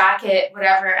 a jacket,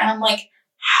 whatever. And I'm like,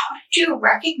 how did you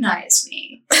recognize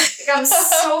me? Like, I'm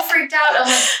so freaked out.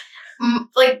 I'm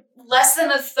like less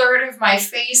than a third of my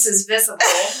face is visible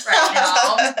right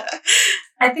now.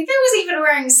 I think I was even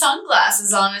wearing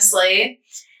sunglasses, honestly.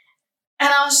 And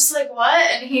I was just like, what?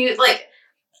 And he like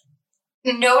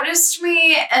noticed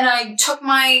me and I took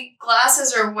my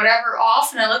glasses or whatever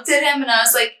off and I looked at him and I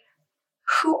was like,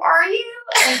 who are you?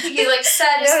 And he like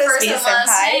said his first and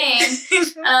last name.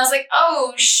 And I was like,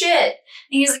 oh shit.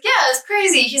 And he's like, yeah, it's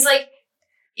crazy. He's like,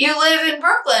 you live in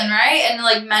Brooklyn, right? And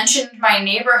like mentioned my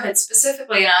neighborhood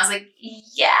specifically. And I was like,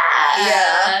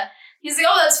 yeah. He's like,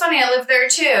 oh, that's funny. I live there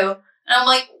too. And I'm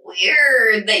like,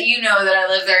 weird that you know that I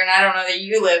live there and I don't know that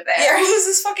you live there. Yeah, who's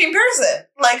this fucking person?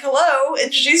 Like, hello,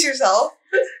 introduce yourself.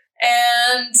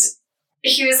 And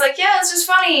he was like, yeah, it's just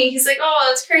funny. He's like, oh,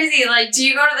 that's crazy. Like, do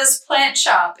you go to this plant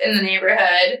shop in the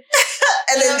neighborhood?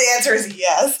 And then the answer is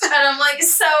yes. And I'm like,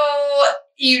 so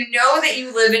you know that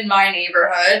you live in my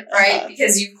neighborhood, right?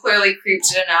 Because you've clearly creeped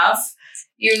it enough.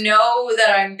 You know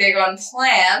that I'm big on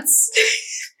plants.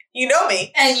 You know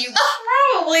me. And you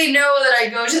probably know that I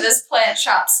go to this plant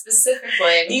shop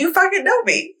specifically. You fucking know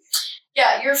me.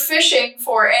 Yeah, you're fishing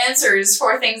for answers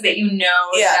for things that you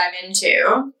know that I'm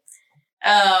into.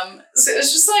 So it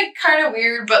was just, like, kind of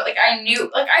weird, but, like, I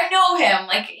know him.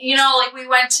 Like, you know, like, we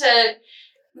went to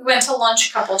lunch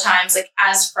a couple times, like,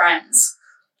 as friends.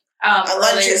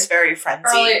 Lunch is very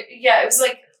friendly. Yeah, it was,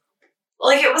 like,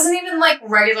 it wasn't even, like,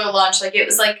 regular lunch. Like, it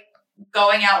was, like,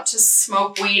 going out to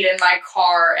smoke weed in my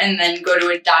car and then go to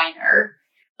a diner.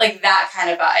 Like, that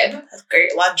kind of vibe. That's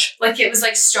great lunch. Like, it was,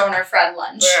 like, stoner friend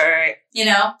lunch. Right. You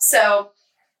know? So,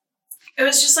 it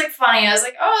was just, like, funny. I was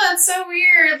like, oh, that's so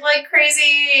weird. Like,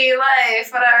 crazy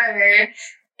life, whatever.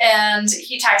 And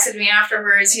he texted me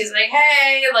afterwards. He was like,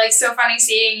 hey, like, so funny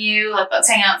seeing you. Like, let's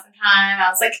hang out sometime. I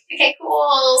was like, okay,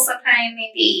 cool. Sometime,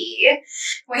 maybe.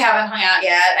 We haven't hung out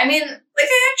yet. I mean, like,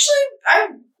 I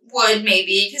would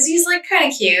maybe, because he's, like,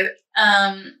 kind of cute.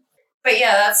 But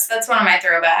yeah, that's one of my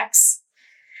throwbacks.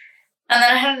 And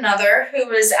then I had another who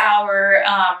was our,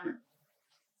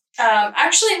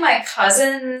 actually my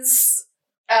cousin's,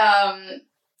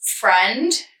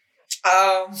 friend.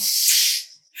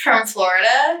 From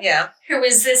Florida. Yeah. Who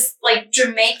was this, like,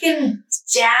 Jamaican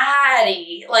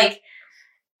daddy. Like,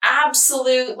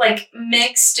 absolute, like,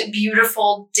 mixed,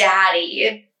 beautiful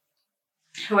daddy.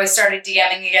 Who I started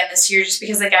DMing again this year just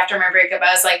because, like, after my breakup,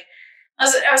 I was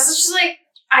just like,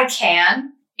 I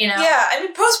can, you know? Yeah, I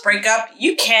mean, post-breakup,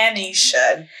 you can and you should.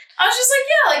 I was just like,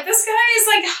 yeah, like, this guy is,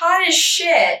 like, hot as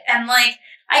shit. And, like,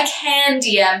 I can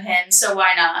DM him, so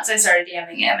why not? So I started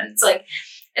DMing him, and it's, like,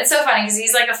 it's so funny because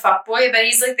he's, like, a fuckboy, but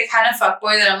he's, like, the kind of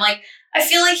fuckboy that I'm, like, I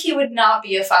feel like he would not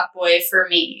be a fuckboy for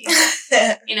me.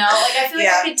 You know? Like, I feel like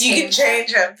I could tame you can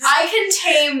change him. I can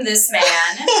tame this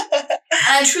man. And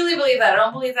I truly believe that. I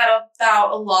don't believe that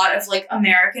about a lot of, like,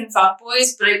 American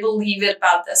fuckboys, but I believe it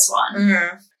about this one.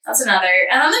 Mm-hmm. That's another.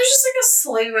 And then there's just, like, a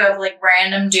slew of, like,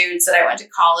 random dudes that I went to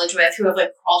college with who have,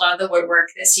 like, crawled out of the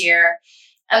woodwork this year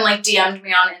and, like, DM'd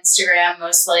me on Instagram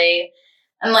mostly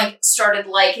and, like, started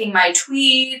liking my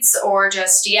tweets or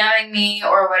just DMing me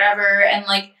or whatever. And,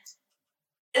 like,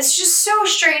 it's just so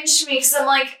strange to me because I'm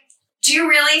like, do you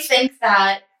really think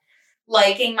that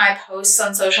liking my posts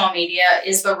on social media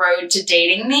is the road to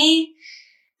dating me?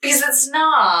 Because it's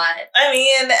not. I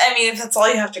mean, if that's all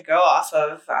you have to go off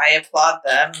of, I applaud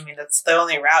them. I mean, that's the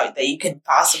only route that you can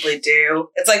possibly do.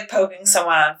 It's like poking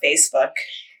someone on Facebook.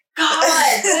 God,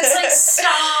 it's like,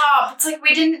 stop. It's like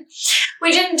we didn't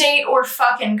date or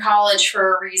fuck in college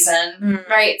for a reason,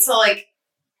 right? So, like,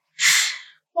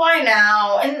 why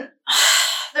now? And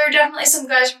there are definitely some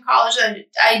guys from college that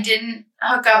I didn't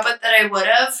hook up with that I would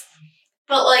have.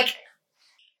 But, like,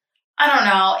 I don't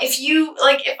know. If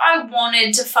I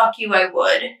wanted to fuck you, I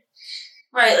would.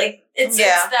 Right? Like, it's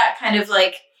that kind of,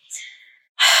 like,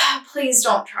 please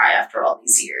don't try after all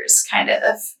these years kind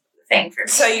of thing for me.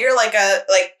 So you're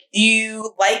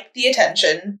you like the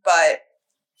attention, but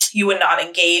you would not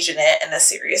engage in it in a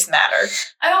serious manner.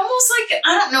 I almost, like,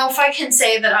 I don't know if I can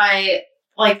say that I,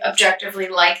 like, objectively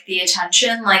like the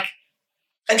attention. Like,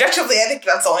 objectively, I think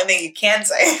that's the only thing you can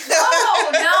say. No.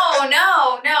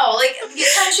 Like, the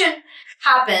attention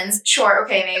happens. Sure,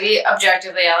 okay, maybe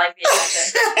objectively I like the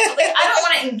attention. But, like, I don't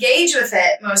want to engage with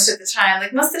it most of the time.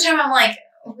 Like, most of the time I'm like,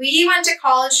 we went to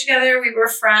college together, we were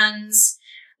friends,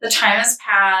 the time has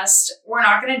passed, we're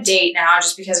not going to date now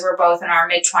just because we're both in our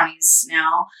mid-20s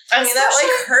now. I mean, that, like,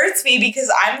 hurts me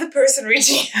because I'm the person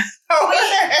reaching out.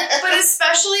 But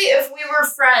especially if we were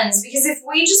friends, because if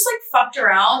we just, like, fucked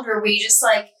around or we just,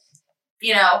 like,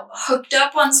 you know, hooked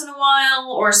up once in a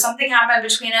while or something happened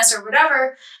between us or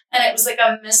whatever, and it was, like,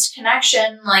 a missed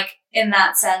connection, like, in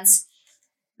that sense,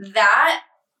 that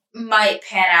might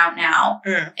pan out now.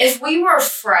 If we were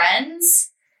friends,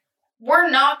 we're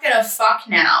not gonna fuck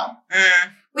now.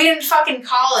 We didn't fuck in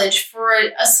college for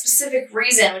a specific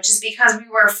reason, which is because we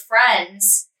were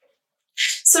friends.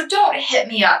 So don't hit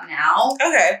me up now.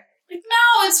 Okay. Like,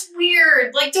 no, it's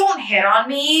weird. Like, don't hit on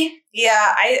me.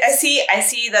 Yeah, I see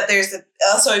that there's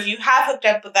so if you have hooked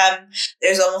up with them,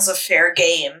 there's almost a fair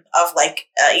game of, like,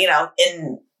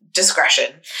 in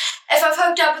discretion. If I've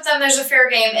hooked up with them, there's a fair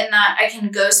game in that I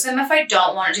can ghost them if I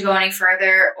don't want it to go any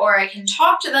further, or I can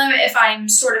talk to them if I'm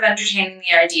sort of entertaining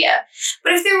the idea.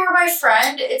 But if they were my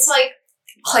friend, it's like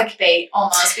clickbait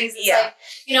almost, because it's like,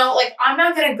 you know, like, I'm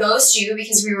not going to ghost you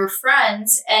because we were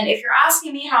friends, and if you're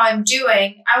asking me how I'm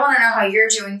doing, I want to know how you're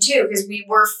doing too, because we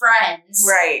were friends.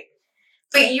 Right.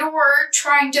 But you're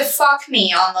trying to fuck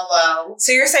me on the low.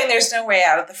 So you're saying there's no way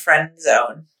out of the friend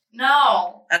zone?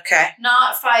 No. Okay.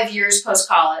 Not 5 years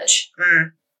post-college.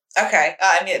 Okay.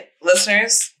 I mean,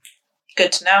 listeners,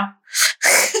 good to know.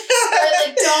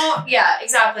 Like,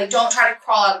 exactly. Don't try to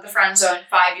crawl out of the friend zone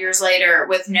 5 years later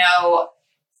with no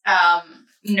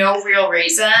real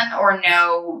reason or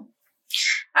no,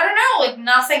 I don't know, like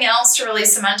nothing else to really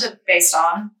cement it based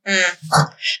on.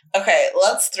 Okay,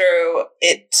 let's throw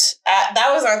it.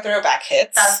 That was our throwback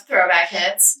hits. That's throwback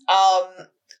hits.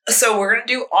 So we're gonna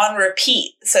do on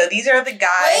repeat. So these are the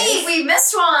guys. Wait, we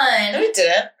missed one. No, we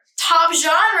didn't. Top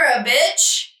genre,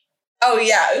 bitch. Oh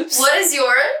yeah. Oops. What is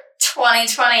your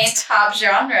 2020 top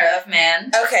genre of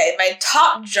man? Okay, my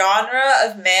top genre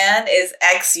of man is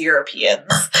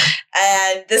ex-Europeans,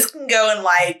 and this can go in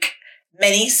like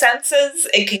many senses.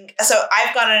 It can. So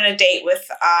I've gone on a date with.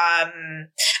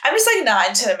 I'm just like not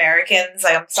into Americans.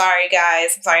 Like I'm sorry,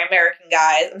 guys. I'm sorry, American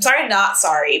guys. I'm sorry, not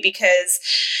sorry, because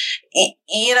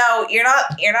you know you're not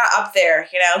up there.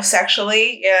 You know,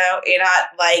 sexually. You know, you're not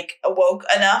like woke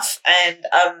enough,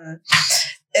 and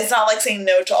it's not like saying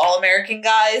no to all American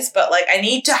guys, but like I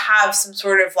need to have some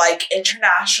sort of like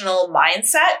international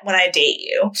mindset when I date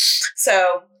you.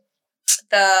 So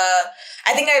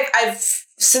I think I've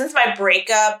since my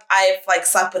breakup, I've like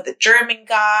slept with a German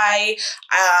guy.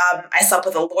 I slept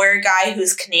with a lawyer guy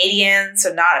who's Canadian,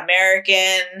 so not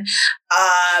American.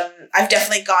 I've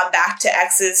definitely gone back to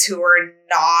exes who were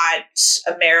not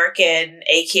American,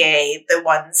 aka the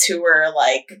ones who were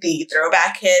like the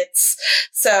throwback hits.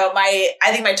 So I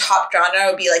think my top genre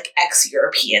would be like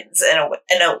ex-Europeans in a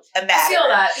matter. I feel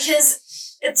that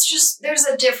because it's just there's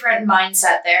a different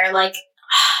mindset there. Like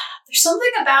there's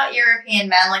something about European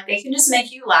men, like they can just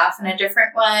make you laugh in a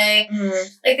different way.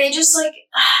 Like they just like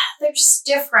they're just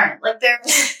different. Like they're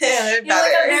they're you know,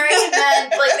 like American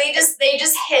men, like they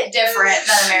just hit different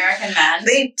than American men.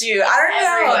 They do. I don't know.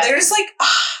 Everywhere. They're just like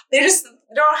they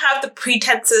don't have the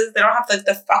pretenses. They don't have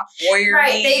the fuck warrior.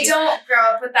 Right. They don't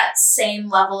grow up with that same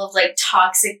level of like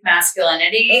toxic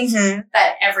masculinity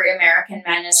that every American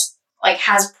man is like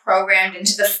has programmed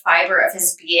into the fiber of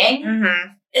his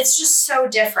being. It's just so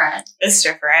different. It's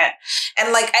different.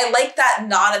 And like I like that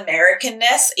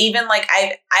non-Americanness. Even like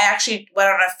I actually went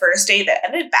on a first date that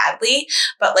ended badly,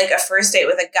 but like a first date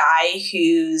with a guy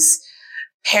whose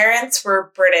parents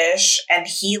were British and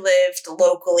he lived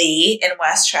locally in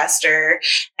Westchester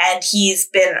and he's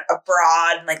been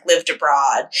abroad and like lived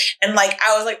abroad. And like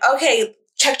I was like, okay,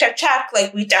 check.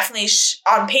 Like we definitely,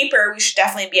 on paper, we should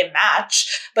definitely be a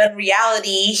match. But in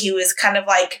reality, he was kind of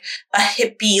like a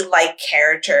hippie-like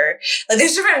character. Like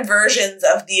there's different versions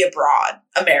of the abroad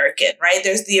American, right?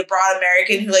 There's the abroad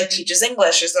American who like teaches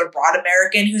English. There's the abroad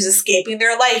American who's escaping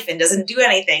their life and doesn't do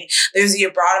anything. There's the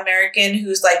abroad American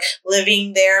who's like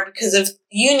living there because of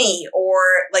uni or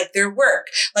like their work.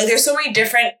 Like there's so many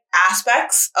different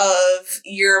aspects of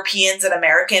Europeans and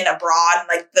American abroad and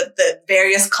like the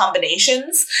various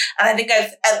combinations. And I think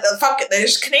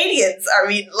there's Canadians. I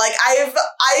mean, like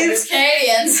there's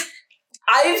Canadians.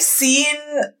 I've seen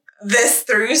this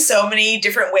through so many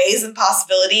different ways and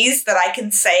possibilities that I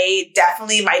can say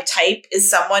definitely my type is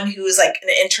someone who's like an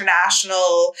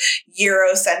international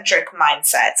Eurocentric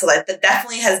mindset. So like that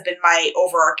definitely has been my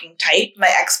overarching type. My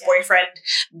ex-boyfriend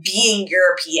being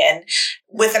European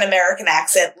with an American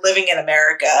accent, living in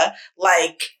America,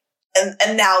 like,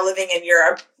 and now living in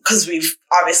Europe because he's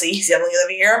the only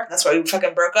living in Europe. That's why we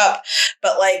fucking broke up.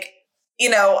 But like, you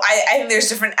know, I think there's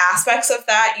different aspects of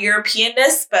that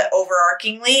Europeanness, but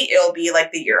overarchingly, it'll be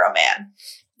like the Euro man.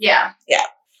 Yeah. Yeah.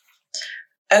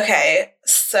 Okay,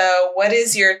 so what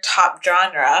is your top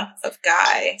genre of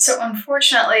guy? So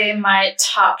unfortunately, my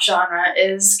top genre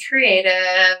is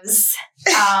creatives.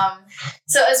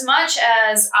 So as much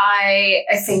as I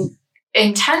think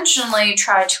intentionally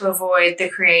tried to avoid the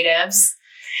creatives,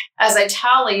 as I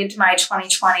tallied my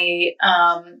 2020,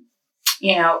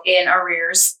 in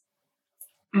arrears,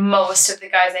 most of the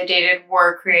guys I dated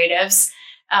were creatives.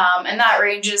 And that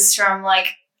ranges from like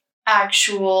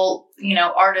actual,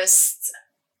 artists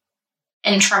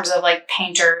in terms of like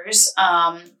painters,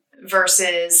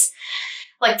 versus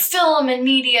like film and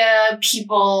media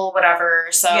people, whatever.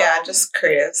 So yeah, just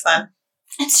creatives then.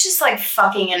 It's just like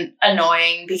fucking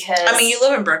annoying because I mean, you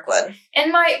live in Brooklyn.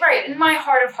 In my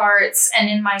heart of hearts and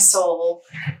in my soul,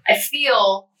 I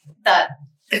feel that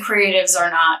the creatives are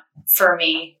not for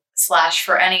me. /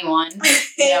 for anyone,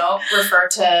 refer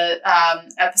to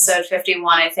episode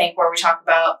 51, I think, where we talk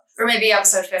about, or maybe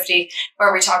episode 50,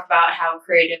 where we talk about how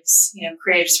creatives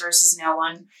versus no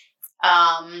one.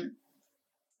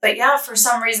 But yeah, for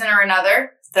some reason or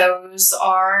another, those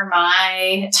are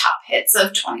my top hits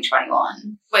of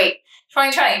 2021. Wait,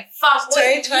 2020. Fuck, what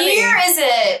 2020. year is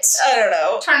it? I don't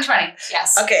know. 2020,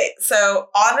 yes. Okay, so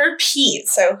on repeat.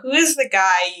 So who is the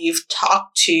guy you've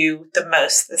talked to the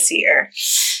most this year?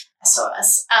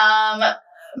 SOS.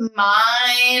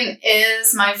 Mine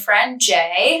is my friend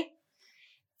Jay.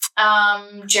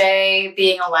 Jay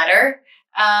being a letter.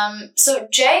 So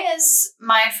Jay is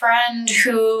my friend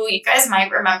who you guys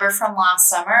might remember from last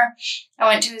summer. I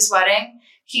went to his wedding.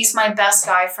 He's my best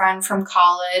guy friend from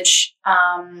college.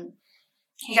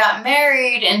 He got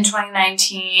married in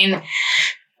 2019,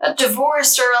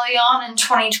 divorced early on in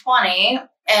 2020.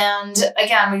 And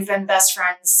again, we've been best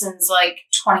friends since like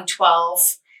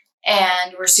 2012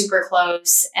 and we're super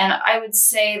close. And I would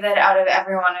say that out of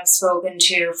everyone I've spoken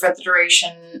to for the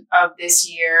duration of this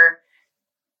year,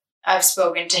 I've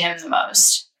spoken to him the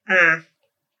most.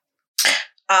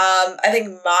 I think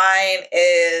mine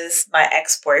is my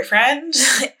ex-boyfriend,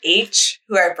 H,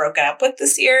 who I've broken up with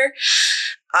this year.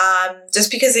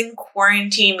 Just because in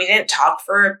quarantine, we didn't talk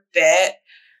for a bit,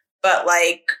 but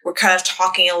like we're kind of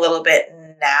talking a little bit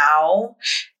now.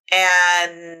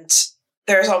 And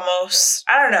there's almost,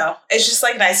 I don't know, it's just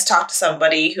like nice to talk to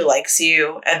somebody who likes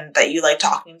you and that you like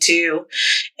talking to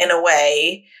in a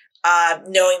way,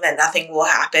 knowing that nothing will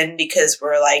happen because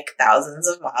we're like thousands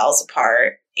of miles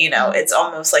apart. You know, it's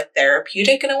almost like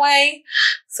therapeutic in a way.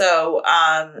 So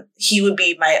he would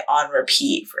be my on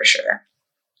repeat for sure.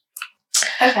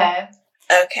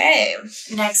 Okay.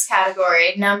 Next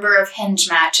category, number of Hinge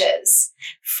matches.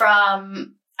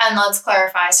 And let's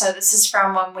clarify, so this is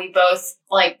from when we both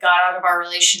like got out of our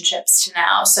relationships to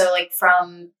now. So like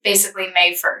from basically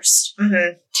May 1st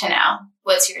to now.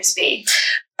 What's yours be?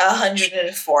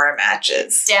 104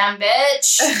 matches. Damn,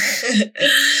 bitch.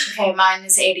 Okay, mine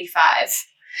is 85.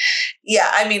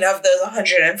 Yeah, I mean, of those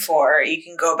 104, you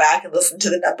can go back and listen to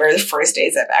the number of first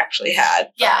dates I've actually had.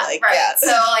 Yeah, like, right. Yeah.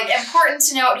 So, like, important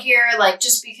to note here, like,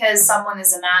 just because someone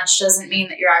is a match doesn't mean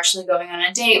that you're actually going on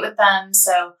a date with them,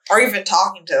 so... Or even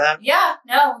talking to them. Yeah,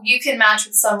 no, you can match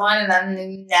with someone and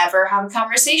then never have a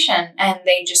conversation, and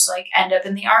they just, like, end up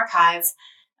in the archive.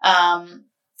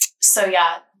 So,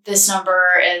 yeah, this number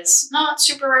is not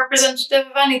super representative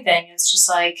of anything. It's just,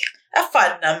 like... A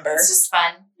fun number. It's just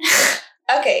fun.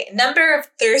 Okay, number of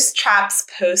thirst traps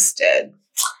posted.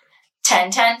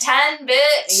 10, 10, 10,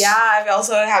 bitch. Yeah, I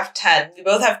also have 10. We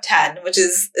both have 10,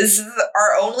 this is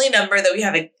our only number that we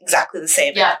have exactly the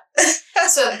same. Yeah.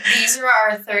 So these are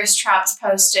our thirst traps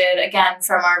posted, again,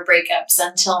 from our breakups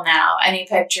until now. Any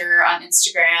picture on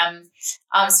Instagram,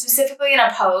 specifically in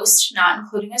a post, not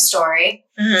including a story,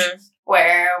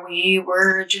 where we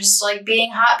were just, like,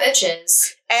 being hot bitches.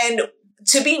 And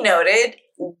to be noted,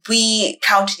 we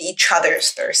counted each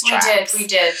other's thirst traps. We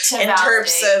did. In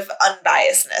terms of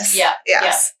unbiasedness. Yeah.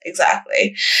 Yes,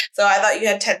 exactly. So I thought you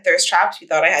had 10 thirst traps. You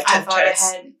thought I had 10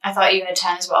 I thought you had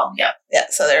 10 as well. Yeah. Yeah,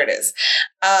 so there it is.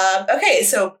 Okay,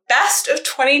 so best of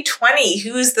 2020.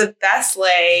 Who's the best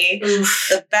lay? Oof.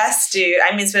 The best dude? I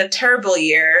mean, it's been a terrible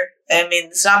year. I mean,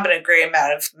 it's not been a great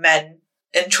amount of men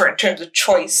in terms of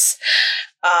choice.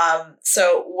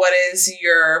 So what is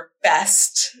your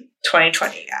best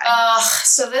 2020 guy?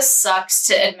 So this sucks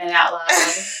to admit out loud.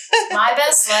 My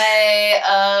best lay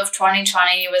of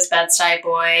 2020 was Bedside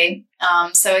Boy.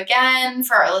 So again,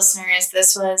 for our listeners,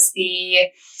 this was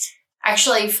the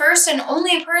actually first and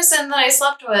only person that I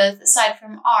slept with aside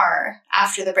from R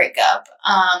after the breakup.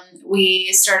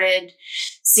 We started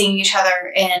seeing each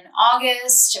other in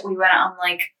August. We went on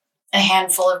like a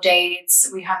handful of dates.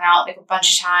 We hung out like a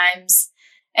bunch of times.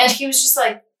 And he was just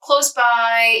like close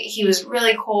by. He was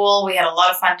really cool. We had a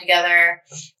lot of fun together.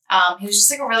 He was just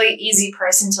like a really easy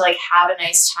person to like have a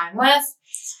nice time with.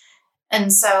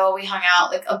 And so we hung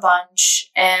out like a bunch,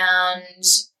 and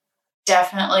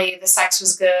definitely the sex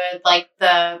was good. Like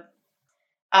the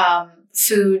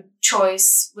food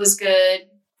choice was good,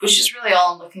 which is really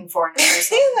all I'm looking for in a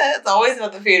person. It's always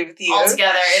about the food with you.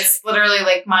 Altogether, it's literally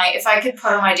like if I could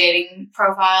put on my dating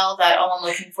profile that all I'm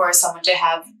looking for is someone to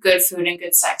have good food and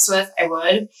good sex with, I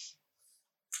would.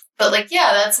 But like,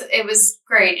 yeah, it was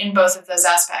great in both of those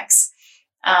aspects.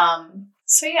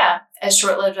 So yeah, as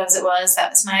short-lived as it was,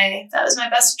 that was my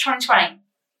best of 2020.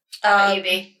 How about you,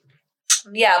 B?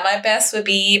 Yeah, my best would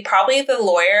be probably the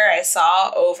lawyer I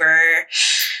saw over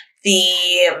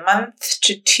the month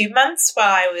to 2 months while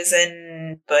I was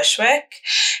in Bushwick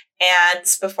and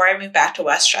before I moved back to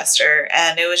Westchester.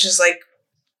 And it was just like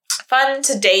fun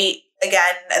to date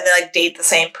again and then like date the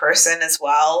same person as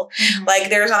well. Mm-hmm. Like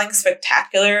there was nothing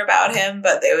spectacular about him,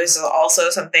 but there was also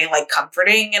something like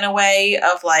comforting in a way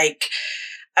of like,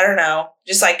 I don't know,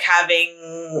 just like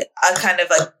having a kind of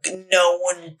like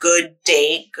known good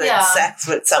date, good sex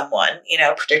with someone, you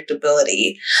know,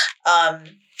 predictability.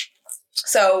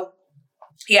 So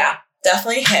yeah,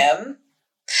 definitely him.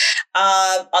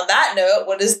 On that note,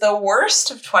 what is the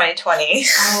worst of 2020?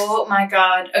 Oh my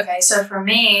God. Okay, so for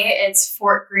me, it's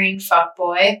Fort Greene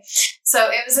fuckboy. So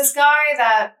it was this guy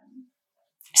that,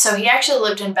 so he actually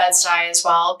lived in Bed-Stuy as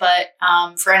well, but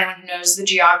for anyone who knows the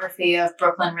geography of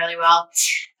Brooklyn really well,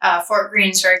 Fort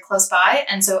Greene is very close by,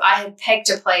 and so I had picked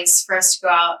a place for us to go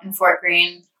out in Fort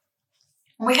Greene.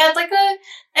 We had like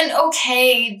an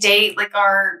okay date, like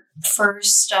our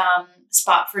first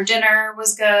spot for dinner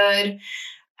was good.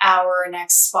 Our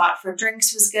next spot for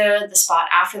drinks was good. The spot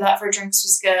after that for drinks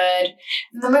was good.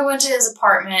 And then we went to his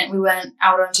apartment. We went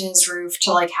out onto his roof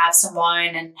to like have some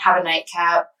wine and have a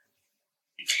nightcap.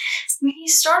 And he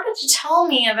started to tell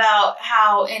me about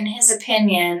how, in his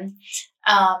opinion,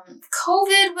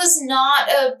 COVID was not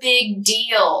a big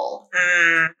deal.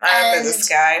 I remember this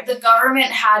guy. The government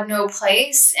had no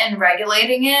place in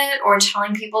regulating it or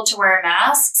telling people to wear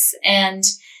masks and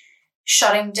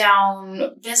shutting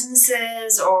down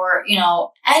businesses or, you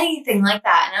know, anything like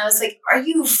that. And I was like, are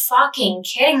you fucking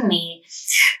kidding me?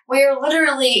 We're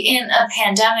literally in a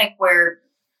pandemic where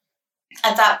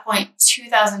at that point,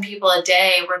 2,000 people a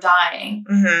day were dying.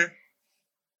 Mm-hmm.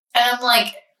 And I'm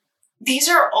like, these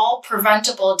are all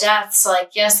preventable deaths.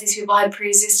 Like, yes, these people had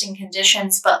pre-existing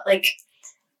conditions, but like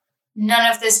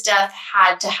none of this death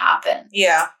had to happen.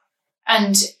 Yeah.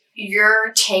 And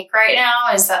your take right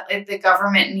now is that like, the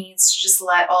government needs to just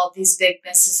let all of these big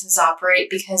businesses operate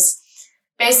because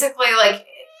basically like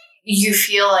you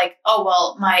feel like, oh,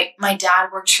 well, my dad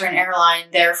works for an airline,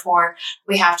 therefore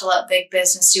we have to let big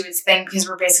business do its thing because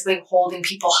we're basically holding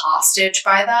people hostage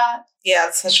by that. Yeah,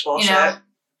 it's such bullshit. You know?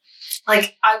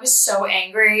 Like, I was so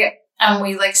angry, and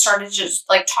we, like, started to just,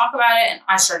 like, talk about it, and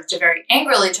I started to very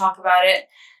angrily talk about it,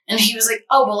 and he was like,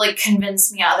 oh, well, like,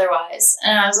 convince me otherwise.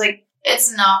 And I was like,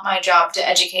 it's not my job to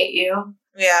educate you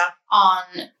on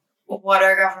what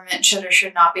our government should or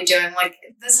should not be doing. Like,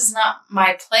 this is not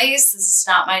my place. This is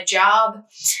not my job.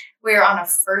 We're on a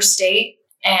first date,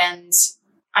 and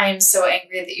I am so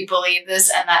angry that you believe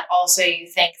this, and that also you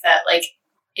think that, like,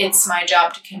 it's my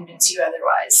job to convince you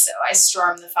otherwise. So I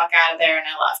stormed the fuck out of there and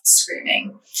I left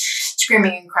screaming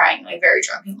and crying, like very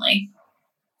drunkenly.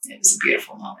 It was a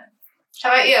beautiful moment.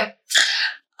 How about you?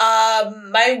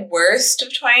 My worst of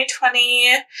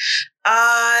 2020.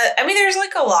 I mean, there's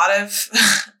like a lot of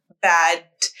bad.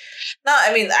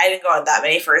 I didn't go on that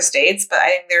many first dates, but I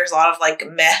think there's a lot of like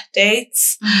meh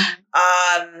dates.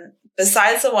 Mm-hmm.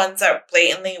 Besides the ones that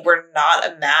blatantly were not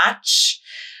a match.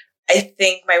 I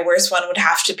think my worst one would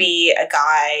have to be a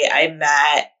guy I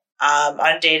met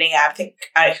on a dating app. I think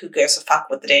who gives a fuck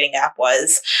what the dating app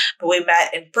was, but we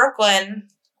met in Brooklyn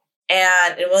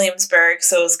and in Williamsburg.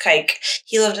 So it was like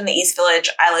he lived in the East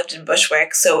Village, I lived in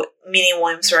Bushwick. So meeting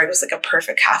Williamsburg was like a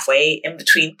perfect halfway in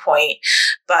between point.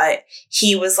 But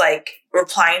he was like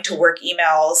replying to work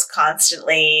emails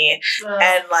constantly,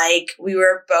 and like we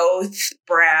were both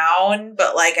brown,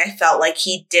 but like I felt like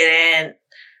he didn't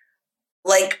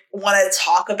like want to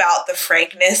talk about the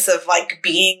frankness of like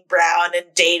being brown and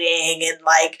dating and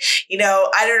like, you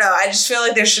know, I don't know. I just feel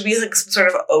like there should be like some sort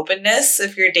of openness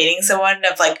if you're dating someone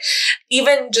of like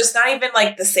even just not even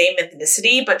like the same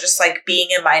ethnicity, but just like being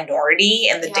a minority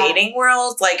in the dating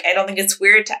world. Like, I don't think it's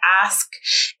weird to ask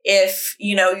if,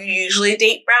 you know, you usually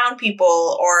date brown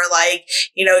people or like,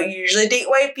 you know, you usually date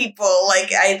white people.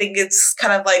 Like, I think it's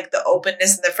kind of like the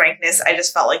openness and the frankness. I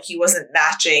just felt like he wasn't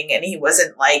matching and he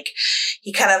wasn't like,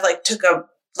 he kind of like took a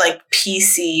like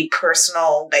PC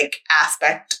personal like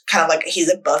aspect, kind of like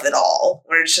he's above it all,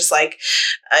 where it's just like,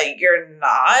 you're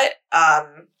not.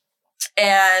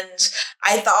 And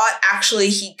I thought actually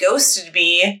he ghosted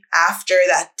me after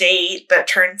that date, but it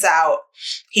turns out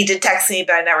he did text me,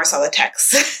 but I never saw the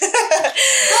text.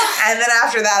 And then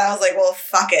after that, I was like, well,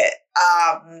 fuck it.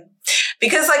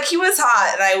 Because like he was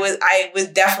hot and I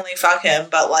would definitely fuck him,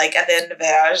 but like at the end of it,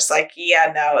 I was just like,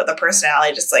 yeah, no, the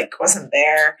personality just like wasn't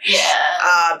there.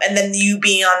 Yeah. And then you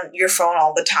being on your phone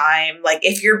all the time, like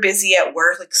if you're busy at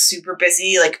work, like super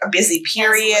busy, like a busy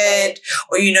period,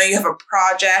 or you know you have a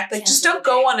project, like just don't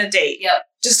go on a date. Yep.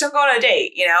 Just don't go on a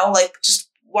date, you know? Like just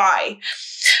why?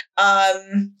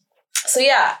 So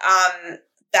yeah,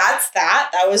 that's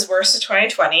that. That was worst of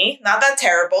 2020. Not that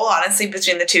terrible, honestly,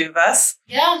 between the two of us.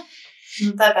 Yeah.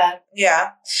 Not that bad.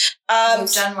 Yeah.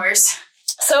 We've done worse.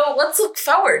 So let's look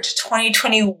forward to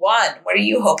 2021. What are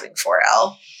you hoping for,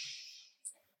 Elle?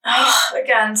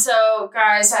 Again, so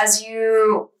guys, as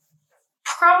you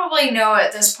probably know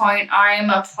at this point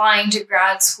I'm applying to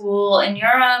grad school in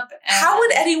Europe. How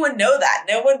would anyone know that?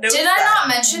 No one knows. Did I not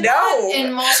mention that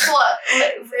in multiple?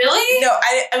 Really? No,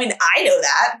 I mean I know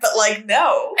that, but like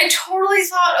no. I totally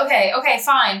thought. Okay,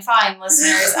 fine,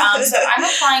 listeners. So I'm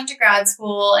applying to grad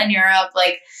school in Europe,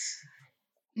 like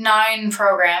 9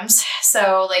 programs.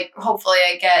 So like hopefully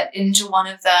I get into one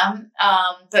of them.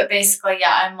 But basically,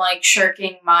 yeah, I'm like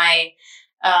shirking my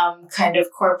kind of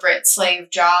corporate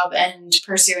slave job and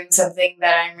pursuing something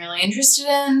that I'm really interested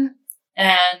in.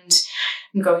 And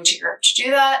I'm going to Europe to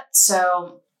do that.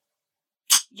 So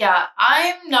yeah,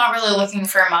 I'm not really looking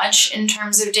for much in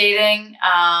terms of dating.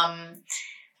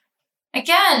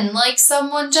 Again, like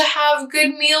someone to have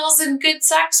good meals and good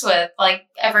sex with, like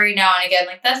every now and again.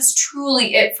 Like that is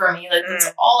truly it for me. Like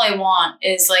that's all I want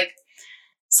is like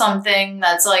something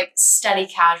that's like steady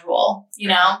casual, you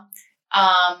know?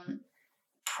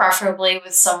 Preferably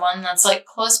with someone that's like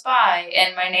close by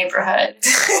in my neighborhood.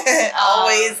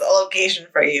 Always a location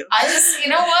for you. I just, you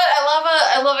know what?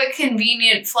 I love a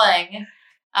convenient fling.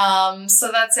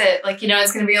 So that's it. Like, you know,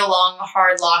 it's going to be a long,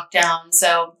 hard lockdown.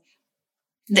 So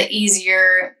the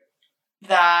easier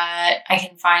that I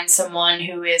can find someone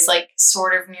who is like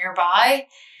sort of nearby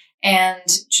and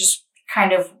just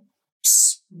kind of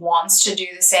wants to do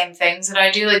the same things that I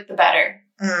do, like the better.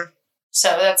 Mm-hmm.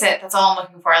 So that's it. That's all I'm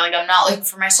looking for. Like, I'm not looking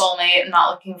for my soulmate. I'm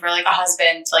not looking for like a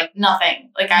husband, like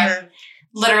nothing. Like I'm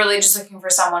literally just looking for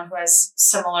someone who has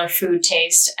similar food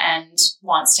taste and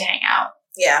wants to hang out.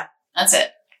 Yeah. That's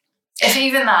it. If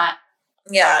even that.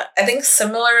 Yeah. I think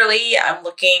similarly, I'm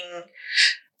looking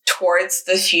towards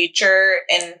the future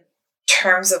in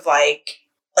terms of like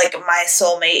my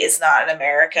soulmate is not in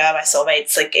America. My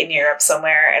soulmate's like in Europe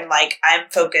somewhere. And like, I'm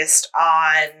focused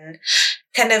on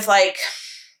kind of like,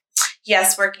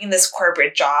 yes, working this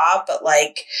corporate job, but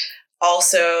like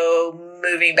also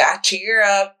moving back to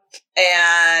Europe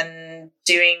and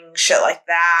doing shit like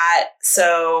that.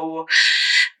 So,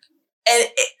 and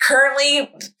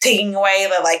currently taking away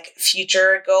the like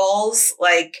future goals,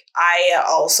 like I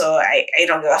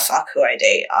don't give a fuck who I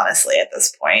date, honestly, at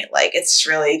this point. Like it's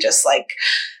really just like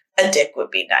a dick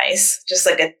would be nice. Just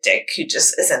like a dick who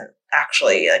just isn't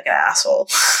actually like an asshole.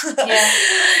 Yeah.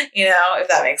 You know, if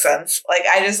that makes sense. Like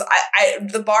I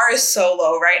the bar is so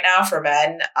low right now for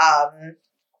men.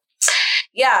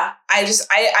 Yeah,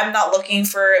 I'm not looking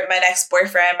for my next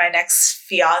boyfriend, my next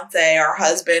fiance or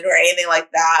husband or anything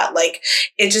like that. Like,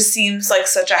 it just seems like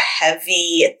such a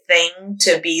heavy thing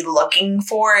to be looking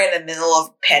for in the middle of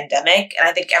a pandemic. And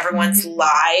I think everyone's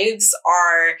lives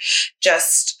are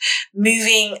just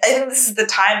moving. I think this is the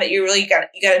time that you really gotta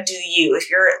do you. If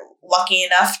you're lucky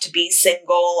enough to be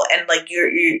single and like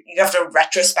you have to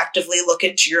retrospectively look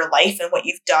into your life and what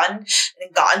you've done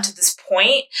and gotten to this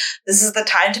point, this is the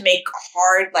time to make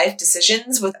hard life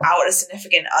decisions without a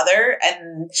significant other.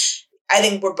 And I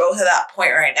think we're both at that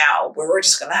point right now where we're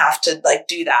just going to have to like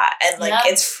do that. And like,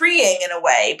 it's freeing in a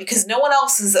way because no one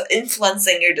else is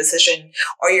influencing your decision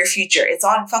or your future. It's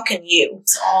on fucking you.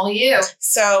 It's all you.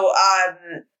 So,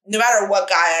 no matter what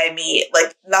guy I meet,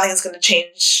 like nothing's going to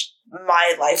change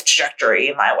my life trajectory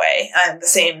in my way. And the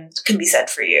same can be said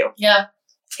for you. Yeah.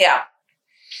 Yeah.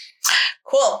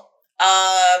 Cool.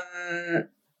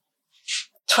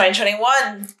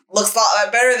 2021 looks a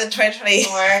lot better than 2020.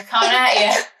 We're coming at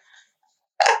you.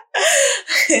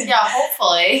 Yeah,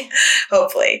 hopefully.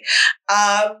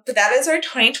 But that is our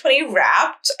 2020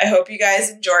 wrapped. I hope you guys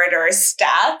enjoyed our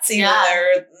stats, even though there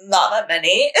are not that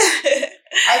many.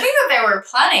 I think that there were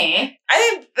plenty.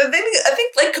 I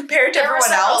think like compared to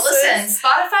everyone else. Listen,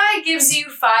 Spotify gives you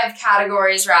 5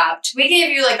 categories wrapped. We gave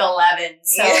you like 11,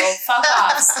 so fuck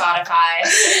off, Spotify.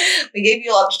 We gave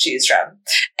you a lot to choose from.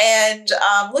 And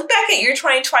look back at your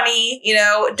 2020, you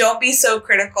know, don't be so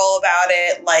critical about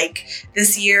it. Like,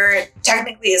 this year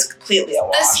technically is completely a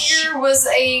wash. This year was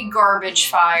a garbage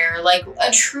fire, like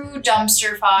a true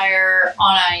dumpster fire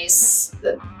on ice,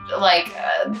 like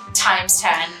times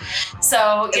 10.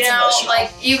 So, you know, emotional.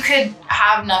 Like you could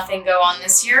have nothing go on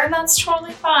this year and that's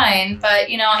totally fine. But,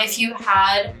 you know, if you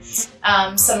had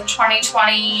some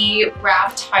 2020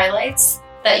 wrapped highlights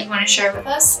that you want to share with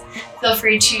us, feel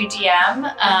free to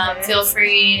DM. Feel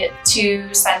free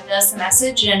to send us a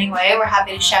message in any way. We're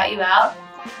happy to shout you out.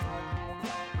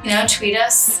 You know, tweet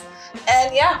us.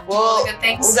 And yeah, we'll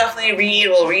definitely read,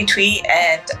 we'll retweet,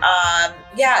 and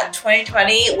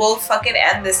 2020 will fucking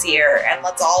end this year, and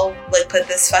let's all like put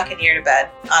this fucking year to bed,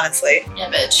 honestly.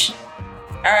 Yeah, bitch.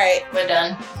 All right. We're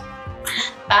done.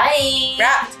 Bye.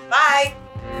 Wrapped. Bye.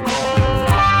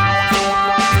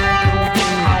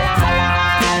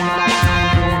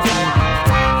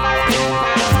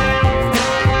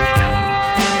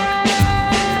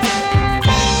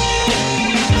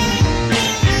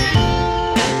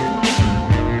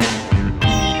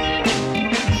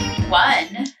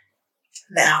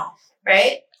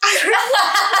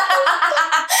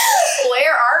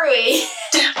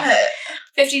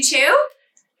 52?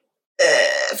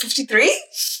 53?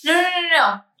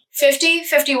 No. 50,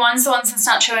 51's the ones that's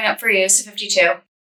not showing up for you, so 52.